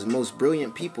 some of the most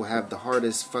brilliant people have the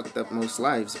hardest, fucked up most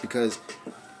lives because,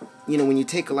 when you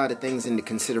take a lot of things into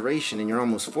consideration and you're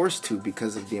almost forced to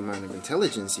because of the amount of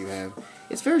intelligence you have,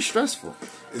 it's very stressful.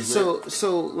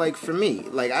 So like for me,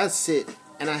 like I sit.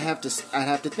 And I have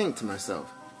to think to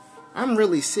myself, I'm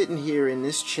really sitting here in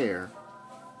this chair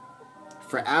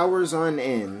for hours on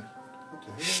end,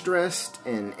 stressed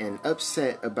and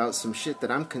upset about some shit that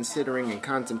I'm considering and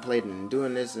contemplating and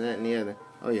doing this and that and the other.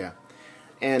 Oh yeah.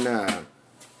 And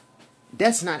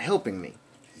that's not helping me.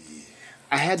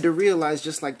 I had to realize,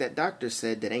 just like that doctor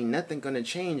said, that ain't nothing going to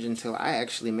change until I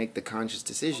actually make the conscious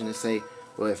decision to say,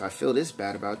 well, if I feel this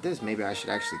bad about this, maybe I should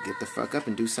actually get the fuck up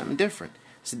and do something different.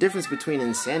 It's the difference between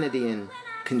insanity and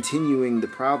continuing the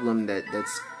problem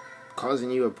that's causing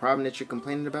you a problem that you're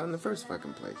complaining about in the first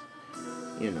fucking place.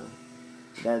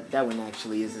 That one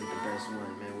actually isn't the best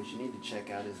one, man. What you need to check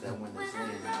out is that one that's in.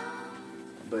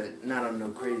 But not on no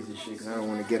crazy shit, because I don't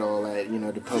want to get all that,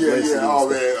 the publicity. All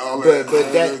that.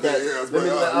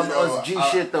 But G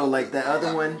shit though, like that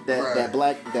other one, that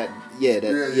black, Well,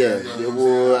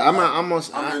 I'm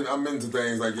into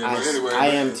things like that. But anyway, I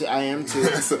am too.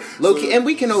 Low-key, and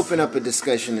we can open up a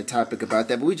discussion, a topic about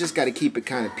that, but we just got to keep it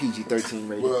kind of PG-13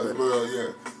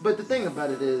 rated. But the thing about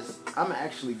it is, I'm gonna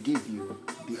actually give you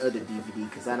the other DVD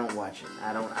because I don't watch it.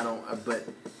 I don't. But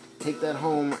take that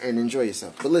home and enjoy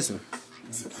yourself. But listen.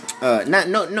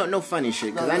 No funny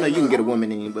shit, because I know you can get a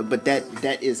woman in you, but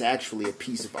that is actually a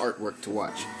piece of artwork to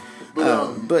watch.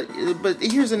 But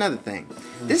here's another thing.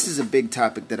 This is a big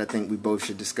topic that I think we both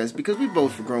should discuss, because we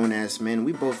both are grown ass men.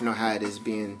 We both know how it is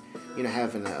being,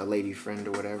 having a lady friend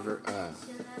or whatever.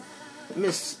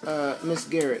 Miss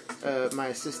Garrett, my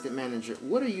assistant manager,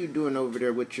 what are you doing over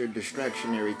there with your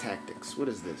distractionary tactics? What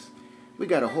is this? We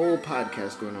got a whole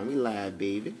podcast going on. We live,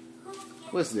 baby.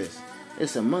 What's this?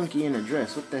 It's a monkey in a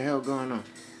dress. What the hell going on?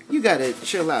 You gotta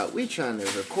chill out. We trying to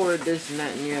record this and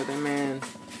that and the other, man.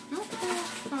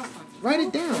 Write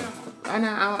it down.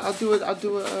 I'll do it. I'll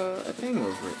do a thing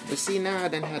over it. But see, now I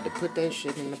done had to put that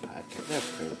shit in the podcast. That's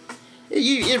crazy.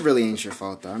 It really ain't your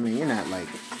fault though. I mean, you're not like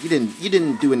you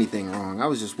didn't do anything wrong. I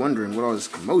was just wondering what all this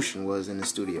commotion was in the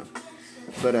studio.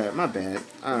 But my bad.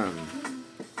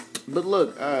 But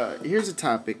look, here's a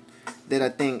topic that I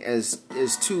think as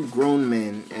two grown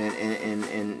men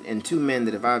and two men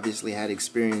that have obviously had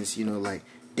experience, like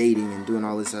dating and doing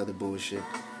all this other bullshit.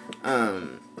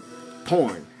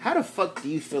 Porn. How the fuck do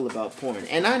you feel about porn?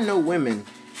 And I know women,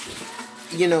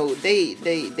 they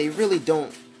really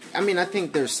don't. I mean, I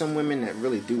think there's some women that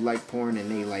really do like porn,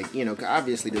 and they like,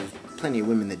 obviously there's plenty of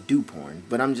women that do porn.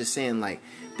 But I'm just saying, like,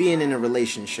 being in a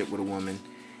relationship with a woman,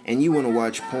 and you want to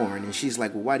watch porn, and she's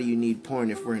like, well, why do you need porn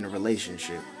if we're in a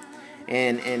relationship?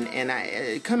 And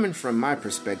I, coming from my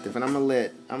perspective, and I'm gonna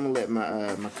let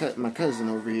my cousin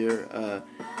over here,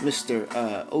 Mr.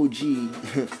 OG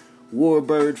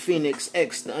Warbird Phoenix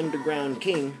X, the Underground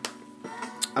King,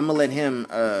 I'm gonna let him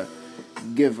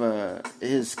give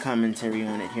his commentary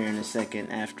on it here in a second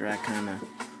after I kind of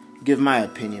give my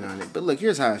opinion on it. But look,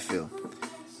 here's how I feel.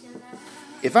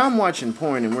 If I'm watching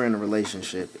porn and we're in a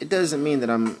relationship, it doesn't mean that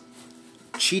I'm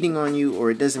cheating on you,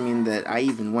 or it doesn't mean that I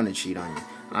even want to cheat on you.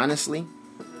 Honestly,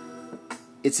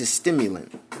 it's a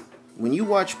stimulant. When you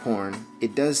watch porn,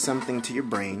 it does something to your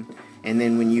brain, and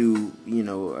then when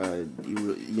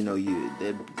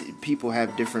people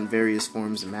have different various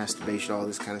forms of masturbation, all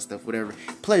this kind of stuff, whatever,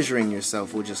 pleasuring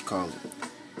yourself, we'll just call it.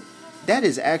 That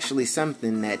is actually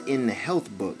something that in the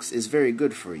health books is very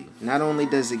good for you. Not only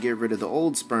does it get rid of the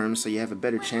old sperm, so you have a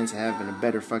better chance of having a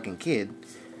better fucking kid.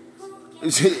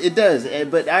 It does,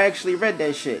 but I actually read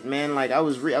that shit, man. Like I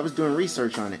was doing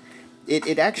research on it.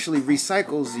 It actually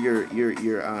recycles your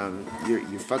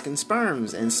fucking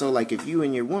sperms, and so like if you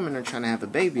and your woman are trying to have a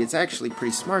baby, it's actually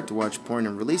pretty smart to watch porn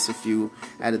and release a few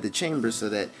out of the chamber so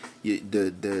that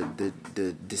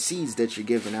the seeds that you're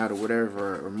giving out or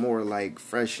whatever are more like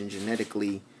fresh and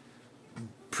genetically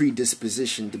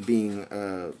predispositioned to being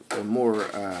more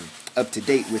up to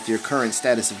date with your current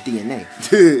status of DNA.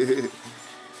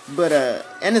 But,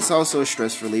 and it's also a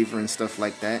stress reliever and stuff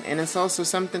like that. And it's also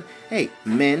something, hey,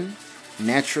 men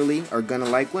naturally are gonna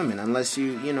like women. Unless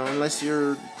unless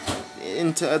you're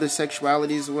into other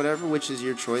sexualities or whatever, which is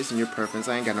your choice and your preference.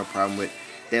 I ain't got no problem with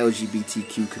the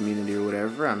LGBTQ community or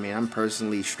whatever. I mean, I'm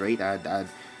personally straight. I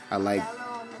like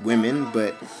women.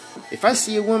 But if I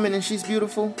see a woman and she's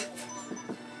beautiful,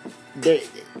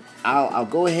 I'll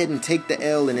go ahead and take the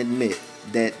L and admit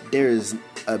that there is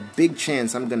a big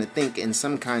chance I'm gonna think in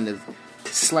some kind of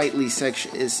slightly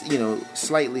sexual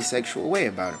way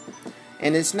about her.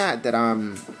 And it's not that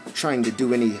I'm trying to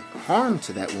do any harm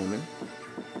to that woman.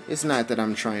 It's not that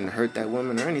I'm trying to hurt that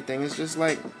woman or anything. It's just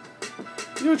like,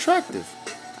 you're attractive.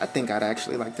 I think I'd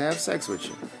actually like to have sex with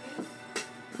you.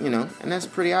 And that's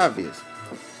pretty obvious.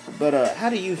 But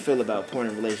how do you feel about porn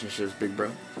in relationships, big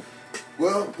bro?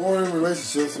 Well, porn in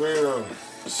relationships, man.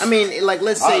 I mean, like,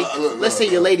 let's say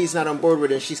your lady's not on board with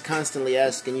it, and she's constantly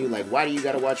asking you, like, why do you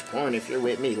gotta watch porn if you're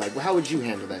with me? Like, how would you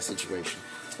handle that situation?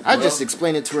 I'd just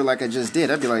explain it to her like I just did.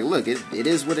 I'd be like, look, it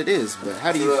is what it is, but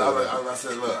how do you feel? I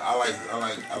said, look, I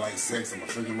like sex. I'm a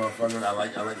freaking motherfucker. I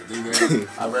like to do that.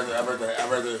 I'd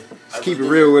rather just keep it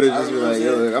real with it. Just be like,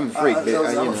 yo, look, I'm a freak,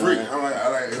 bitch. I'm a freak.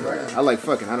 I like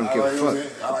fucking. I don't give a fuck.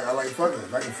 I like fucking.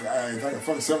 If I can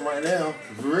fuck something right now,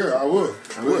 for real, I would.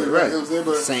 Right.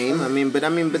 Same. I mean, but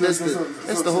that's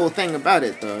the whole thing about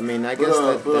it, though. I mean, I guess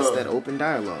that's that open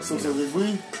dialogue. So if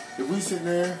we sit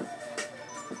there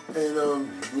And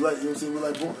we like, you know what I'm saying? We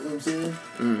like, you know what I'm saying?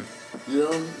 You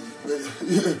know,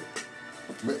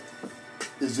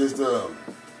 it's just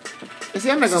See,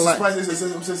 I'm not gonna lie. Spice, you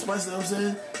know what I'm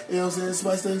saying? You know what I'm saying?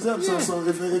 Spice things up. Yeah. So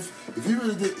if you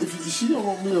really did, if she don't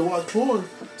want me to watch porn,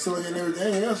 so like and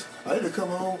everything else, I need to come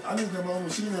home.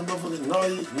 And she in that motherfucking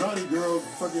naughty girl,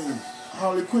 fucking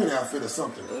Harley Quinn outfit or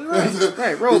something.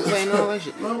 Right, role playing and all that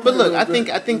shit. But look, I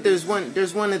think there's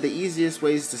one of the easiest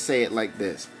ways to say it like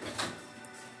this.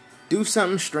 Do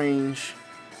something strange,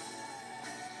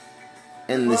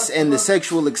 and the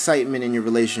sexual excitement in your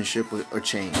relationship will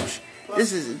change.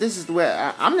 This is the way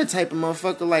I'm the type of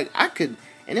motherfucker, like, I could,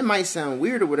 and it might sound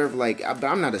weird or whatever, like,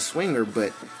 I'm not a swinger,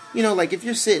 but, you know, like, if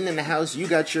you're sitting in the house, you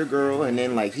got your girl, and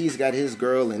then, like, he's got his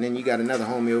girl, and then you got another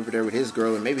homie over there with his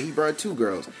girl, and maybe he brought 2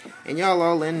 girls, and y'all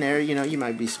all in there, you know, you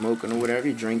might be smoking or whatever,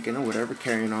 you're drinking or whatever,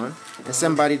 carrying on, and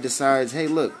somebody decides, hey,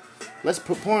 look, let's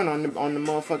put porn on the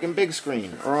motherfucking big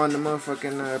screen, or on the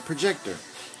motherfucking projector.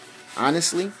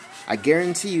 Honestly, I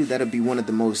guarantee you that'll be one of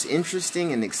the most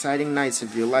interesting and exciting nights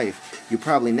of your life. You'll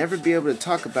probably never be able to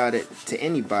talk about it to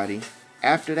anybody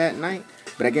after that night,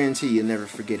 but I guarantee you'll never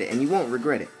forget it, and you won't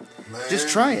regret it. Man. Just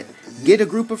try it. Get a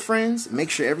group of friends,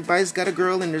 make sure everybody's got a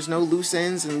girl and there's no loose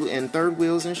ends and third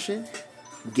wheels and shit.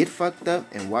 Get fucked up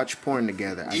and watch porn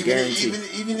together. I guarantee.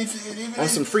 Even on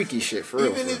some freaky shit, for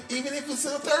real. Even if it's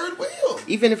a third wheel.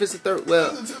 Even if it's a third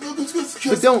wheel.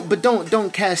 But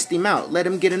don't cast him out. Let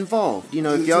him get involved. You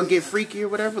know, if y'all get freaky or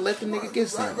whatever, let the nigga get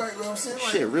some. Right, what I'm saying,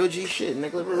 shit, real G shit,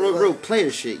 nigga. Real player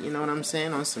shit. You know what I'm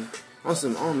saying? On some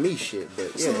on me shit.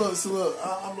 But yeah. So look,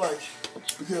 I'm like,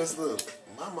 because look,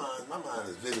 my mind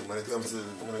is vivid when it comes to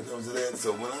that.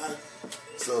 So when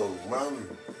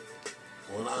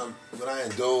I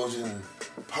indulge in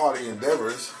party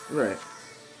endeavors, right?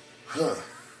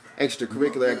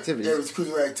 Extracurricular activities.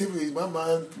 My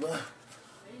mind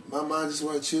just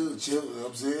want to chill. You know what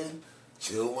I'm saying?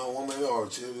 Chill with my woman or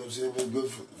chill. You know what I'm saying? With a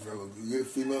good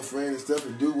female friend and stuff,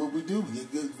 and do what we do. We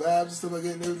get good vibes and stuff like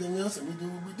that, and everything else, and we do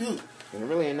what we do. And there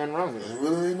really ain't nothing wrong with it. There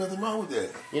really ain't nothing wrong with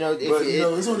that. You know,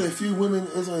 there's only a few women.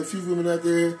 There's only a few women out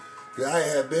there that I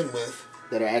have been with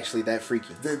that are actually that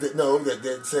freaky. That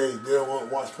say they don't want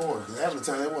to watch porn. Because half the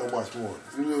time they want to watch porn.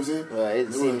 You know what I'm saying? Well,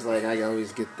 it seems like I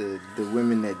always get the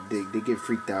women that they get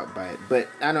freaked out by it. But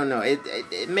I don't know. It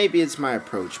maybe it's my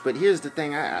approach. But here's the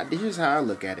thing. Here's how I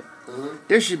look at it. Mm-hmm.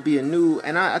 There should be a new,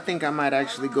 and I think I might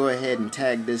actually go ahead and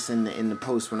tag this in the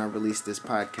post when I release this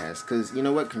podcast. Because you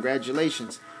know what?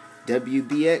 Congratulations,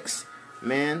 WBX,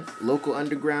 man, local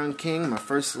underground king. My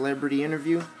first celebrity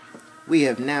interview. We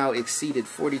have now exceeded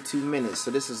 42 minutes,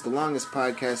 so this is the longest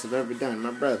podcast I've ever done,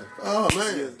 my brother. Oh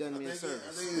man, you have done me a service.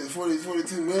 I think it's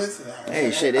 42 minutes.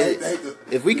 Hey, shit!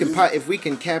 If we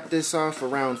can cap this off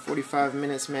around 45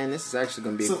 minutes, man, this is actually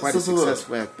going to be quite a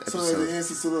successful episode.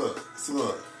 So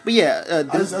look. But yeah,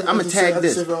 I'm gonna tag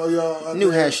this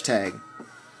new hashtag.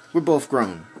 We're both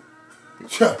grown.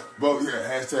 Hashtag.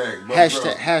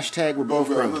 We're both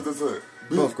grown.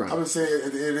 Both grown. I'm gonna say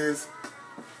it is.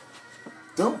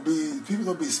 People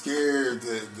don't be scared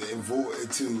to be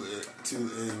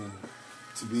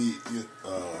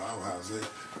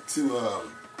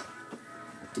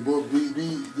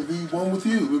one with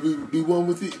you, be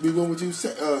one with you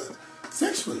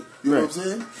sexually. You know what I'm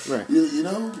saying? Right. You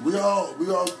know, we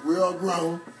all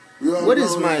grown. What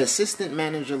is my assistant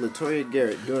manager Latoya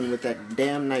Garrett doing with that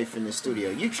damn knife in the studio?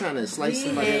 You trying to slice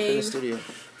somebody up in the studio?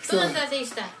 You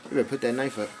better put that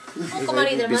knife up.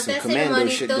 There's be some commando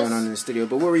shit going on in the studio.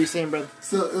 But what were you saying, brother?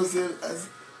 So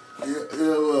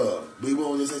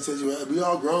we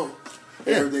all grown.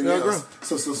 Yeah, everything we all else.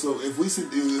 grown. So if we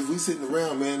sitting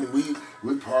around, man, and we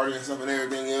partying and stuff and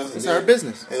everything else. It's our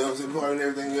business. And I'm saying partying and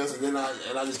everything else, and then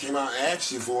I just came out and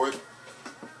asked you for it.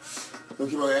 Don't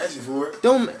keep on asking for it.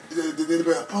 Don't.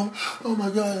 Oh my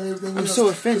God! Everything I'm so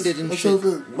offended and shit.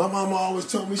 My mama always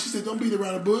told me. She said, "Don't beat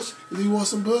around the bush. If you want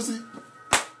some pussy."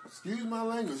 Excuse my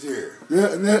language here.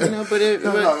 Yeah, and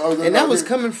that was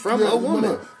coming from a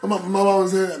woman. My mama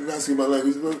said, I'm not asking my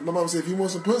language. My mama said, if you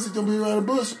want some pussy, don't be around the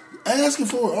bush. Asking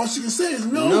for it. All she can say is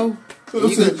no.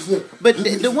 But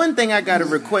the one thing I gotta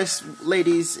request,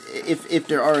 ladies, if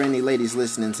there are any ladies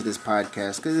listening to this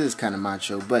podcast, because it is kind of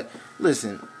macho, but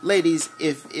listen, ladies,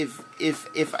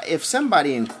 if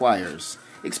somebody inquires,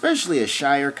 especially a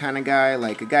shyer kind of guy,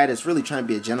 like a guy that's really trying to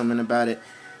be a gentleman about it,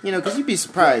 You know, because you'd be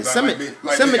surprised. I'm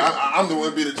the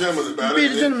one be the gentleman about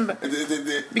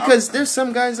it. Because there's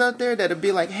some guys out there that'll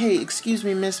be like, hey, excuse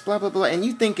me, miss, blah, blah, blah. And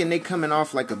you thinking they coming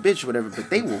off like a bitch or whatever,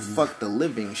 but they will fuck the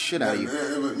living shit out of you.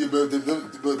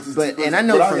 And I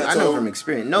know from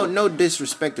experience, no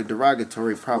disrespect or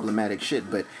derogatory problematic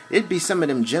shit, but it'd be some of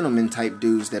them gentleman type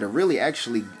dudes that are really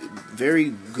actually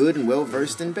very good and well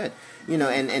versed in bed. You know,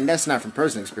 and that's not from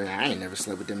personal experience. I ain't never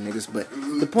slept with them niggas, but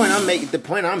the point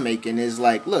I'm making is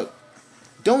like, look,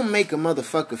 don't make a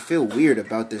motherfucker feel weird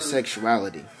about their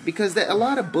sexuality, because a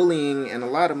lot of bullying and a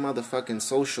lot of motherfucking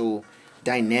social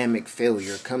dynamic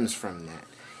failure comes from that.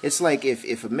 It's like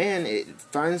if a man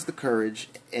finds the courage,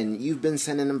 and you've been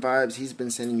sending him vibes, he's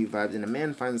been sending you vibes, and a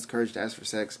man finds the courage to ask for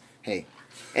sex, hey,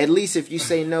 at least if you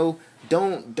say no,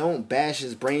 don't bash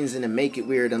his brains in and make it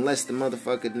weird, unless the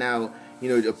motherfucker now, you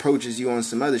know, approaches you on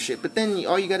some other shit. But then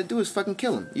all you got to do is fucking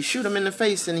kill him. You shoot him in the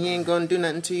face and he ain't going to do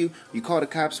nothing to you. You call the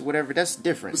cops or whatever. That's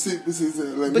different.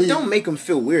 But don't make him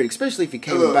feel weird, especially if you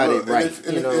came about it right.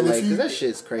 Because that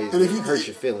shit's crazy. And if it hurts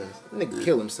your feelings. Nigga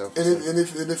kill himself. And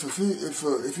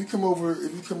if you come over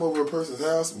a person's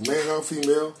house, man or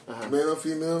female, you know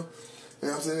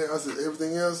what I'm saying? I said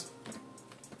everything else.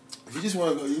 If you just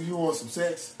want to go, if you want some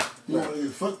sex, you want to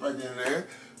get fucked right then and there.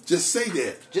 Just say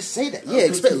that. Just say that. Yeah,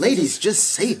 ladies, just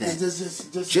say that.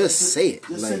 Just say it.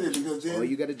 Just say that, because then all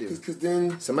you gotta do. Because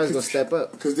then somebody's gonna step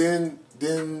up. Because then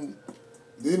the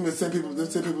same people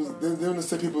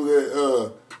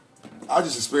that I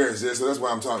just experienced this, so that's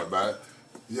why I'm talking about it.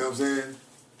 You know what I'm saying?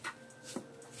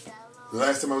 The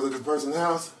last time I was at this person's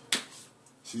house,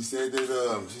 she said that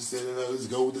let's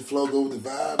go with the flow, go with the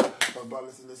vibe. About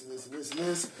this.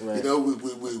 Right. You know,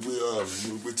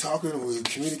 we're talking, we're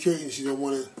communicating. She don't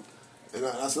want it, and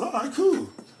I said, all right, cool.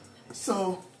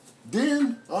 So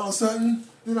then all of a sudden,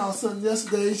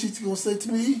 yesterday she's gonna say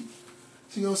to me,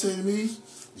 you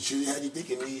should have had your dick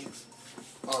in me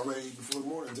already before the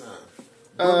morning time.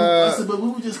 I said, but we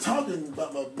were just talking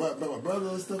about my brother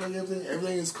and stuff like everything.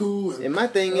 Everything is cool. And my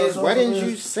thing is, why didn't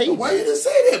you say that? Why you didn't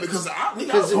say that? Because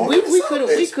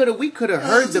we could have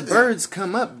heard the birds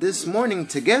come up this morning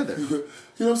together. You know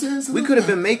what I'm saying? So we could have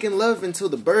been making love until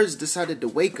the birds decided to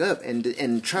wake up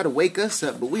and try to wake us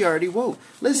up, but we already woke.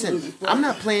 Listen, I'm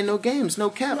not playing no games, no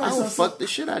cap. I will fuck the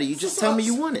shit out of you. Just tell me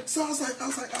you want it. So I was like,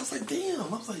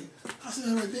 damn. I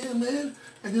said, damn, man.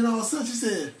 And then all of a sudden she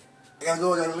said, I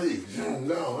gotta leave.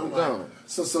 No, I'm like,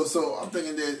 so I'm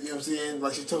thinking that, you know what I'm saying,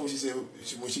 like she told me, she said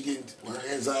when her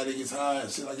anxiety gets high and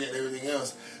shit like that and everything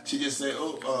else, she just said,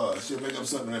 she'll make up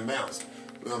something that amounts.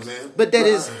 You know what I'm saying? But that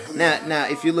is now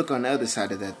if you look on the other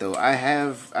side of that though, I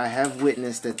have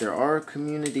witnessed that there are a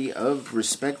community of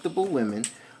respectable women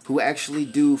who actually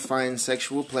do find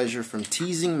sexual pleasure from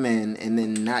teasing men and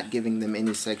then not giving them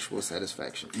any sexual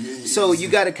satisfaction. Yeah. So you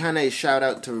got to kind of shout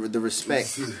out to the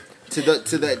respect to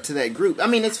that group. I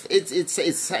mean,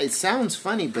 it sounds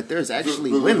funny, but there's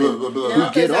actually women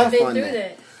who get off on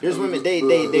that. There's women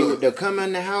they'll come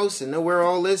in the house and they'll wear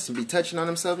all this and be touching on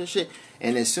themselves and shit.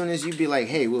 And as soon as you be like,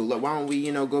 hey, well, why don't we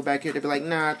go back here? They'll be like,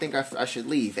 nah, I think I should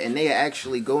leave. And they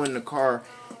actually go in the car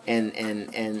and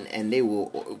they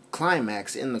will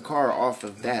climax in the car off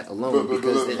of that alone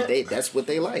because that's what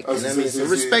they like. And I mean, so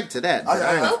respect to that.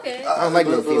 I don't like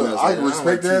no females. I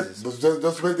respect that, but don't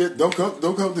respect that.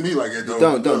 Don't come to me like that.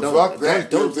 Don't. Fuck that.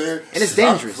 Don't. And it's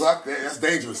dangerous. Fuck that. That's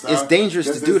dangerous. It's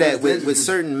dangerous to do that with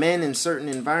certain men in certain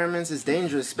environments. It's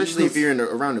dangerous, especially if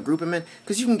you're around a group of men,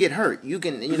 because you can get hurt.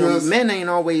 Men ain't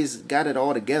always got it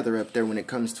all together up there when it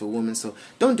comes to a woman. So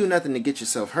don't do nothing to get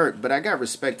yourself hurt. But I got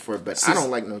respect for it. But I don't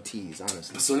like no tease,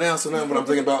 honestly. So now when I'm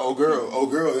thinking about old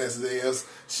girl yesterday else,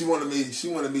 she wanted me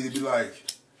to be like,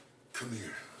 come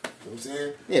here. You know what I'm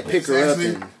saying? Yeah, pick her up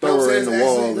and throw her in the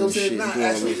wall and shit.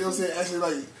 Actually, you know what I'm saying? Actually,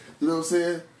 like, you know what I'm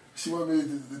saying? She wanted me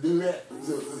to do that.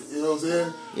 You know what I'm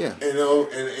saying? Yeah. And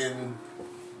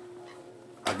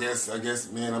I guess,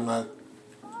 man, I'm not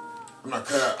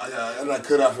cut out. I'm not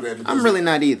cut out for that. I'm really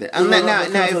not either.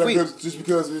 Just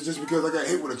because I got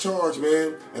hit with a charge,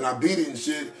 man, and I beat it and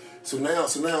shit. So now,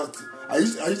 I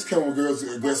used to come with girls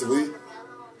aggressively.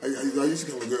 I used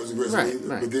to come with girls aggressively.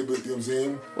 Right. But you know what I'm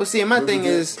saying? Well, see, my thing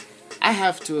is, I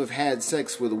have to have had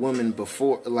sex with a woman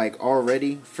before, like,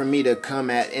 already, for me to come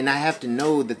at, and I have to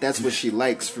know that that's what she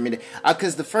likes for me to,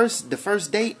 because the first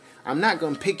date, I'm not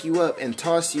going to pick you up and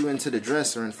toss you into the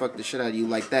dresser and fuck the shit out of you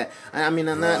like that. I mean,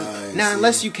 I'm not,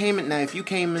 unless you came in, now, if you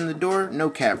came in the door, no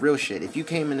cap, real shit. If you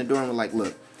came in the door and were like,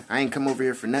 look, I ain't come over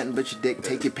here for nothing but your dick.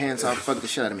 Take your pants off, fuck the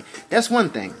shit out of me. That's one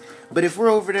thing. But if we're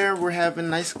over there, we're having a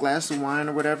nice glass of wine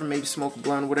or whatever, maybe smoke a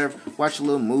blunt or whatever, watch a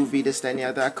little movie, this, that, and the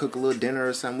other. I cook a little dinner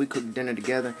or something. We cook dinner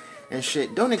together. and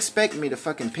shit, don't expect me to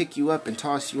fucking pick you up and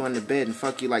toss you on the bed and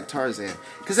fuck you like Tarzan.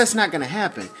 Because that's not going to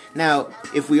happen. Now,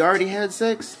 if we already had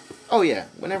sex, oh yeah,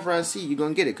 whenever I see you, you're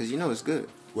going to get it because you know it's good.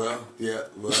 Well, yeah,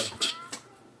 this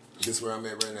is where I'm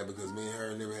at right now because me and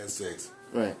her never had sex.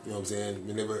 Right. You know what I'm saying?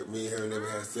 Me and her never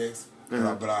had sex.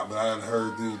 Mm-hmm. But I done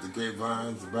heard through the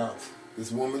grapevines about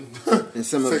this woman. And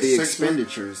some of the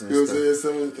expenditures and stuff. You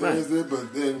know what I'm saying?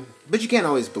 But then... But you can't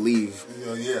always believe.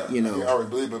 Yeah. You know. I always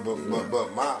believe it, but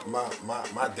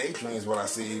my daydream is what I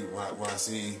see when I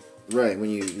see... Right, when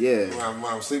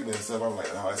I'm sleeping and stuff, I'm like,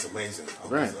 oh, that's amazing.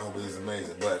 I hope it's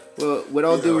amazing. But well, with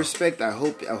all due respect, I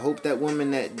hope that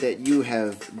woman that you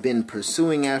have been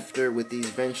pursuing after with these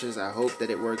ventures, I hope that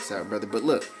it works out, brother. But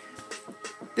look,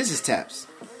 this is Taps,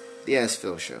 the Ask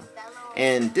Phil Show,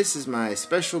 and this is my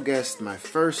special guest, my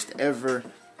first ever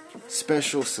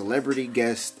special celebrity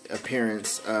guest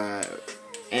appearance,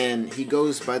 and he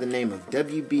goes by the name of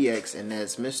WBX, and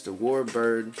that's Mr.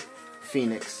 Warbird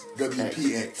Phoenix.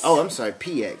 WPX. Oh, I'm sorry,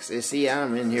 PX. See,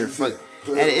 I'm in here.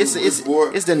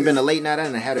 It's done been a late night. I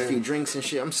done had a few drinks and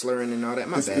shit. I'm slurring and all that.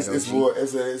 My bad. It's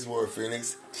War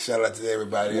Phoenix. Shout out to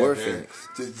everybody War out there.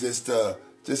 Phoenix.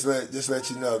 Just let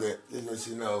you know that. Let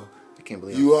you know. I can't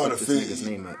believe you I are the this Phoenix. nigga's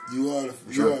name up. You are the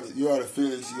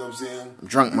Phoenix. You know what I'm saying? I'm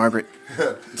drunk, Margaret. You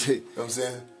know what I'm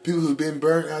saying? People who've been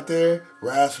burnt out there,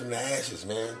 rise from the ashes,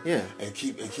 man. Yeah. And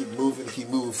keep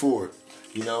moving forward.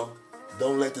 You know.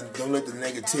 Don't let the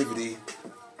negativity, you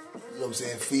know what I'm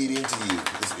saying, feed into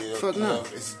you. Fuck no.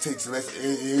 It takes less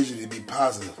energy to be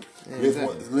positive. Yeah,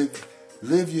 exactly.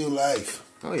 Live your life.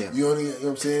 Oh yeah. You know what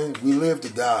I'm saying? We live to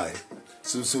die.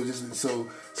 So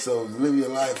live your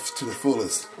life to the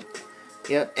fullest.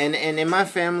 Yep. And in my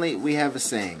family we have a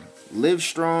saying: live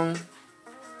strong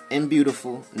and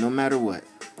beautiful no matter what.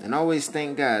 And always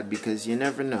thank God because you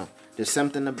never know. There's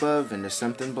something above and there's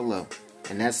something below.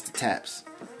 And that's the Taps,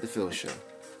 the Phil Show.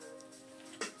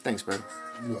 Thanks, brother.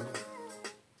 You're welcome.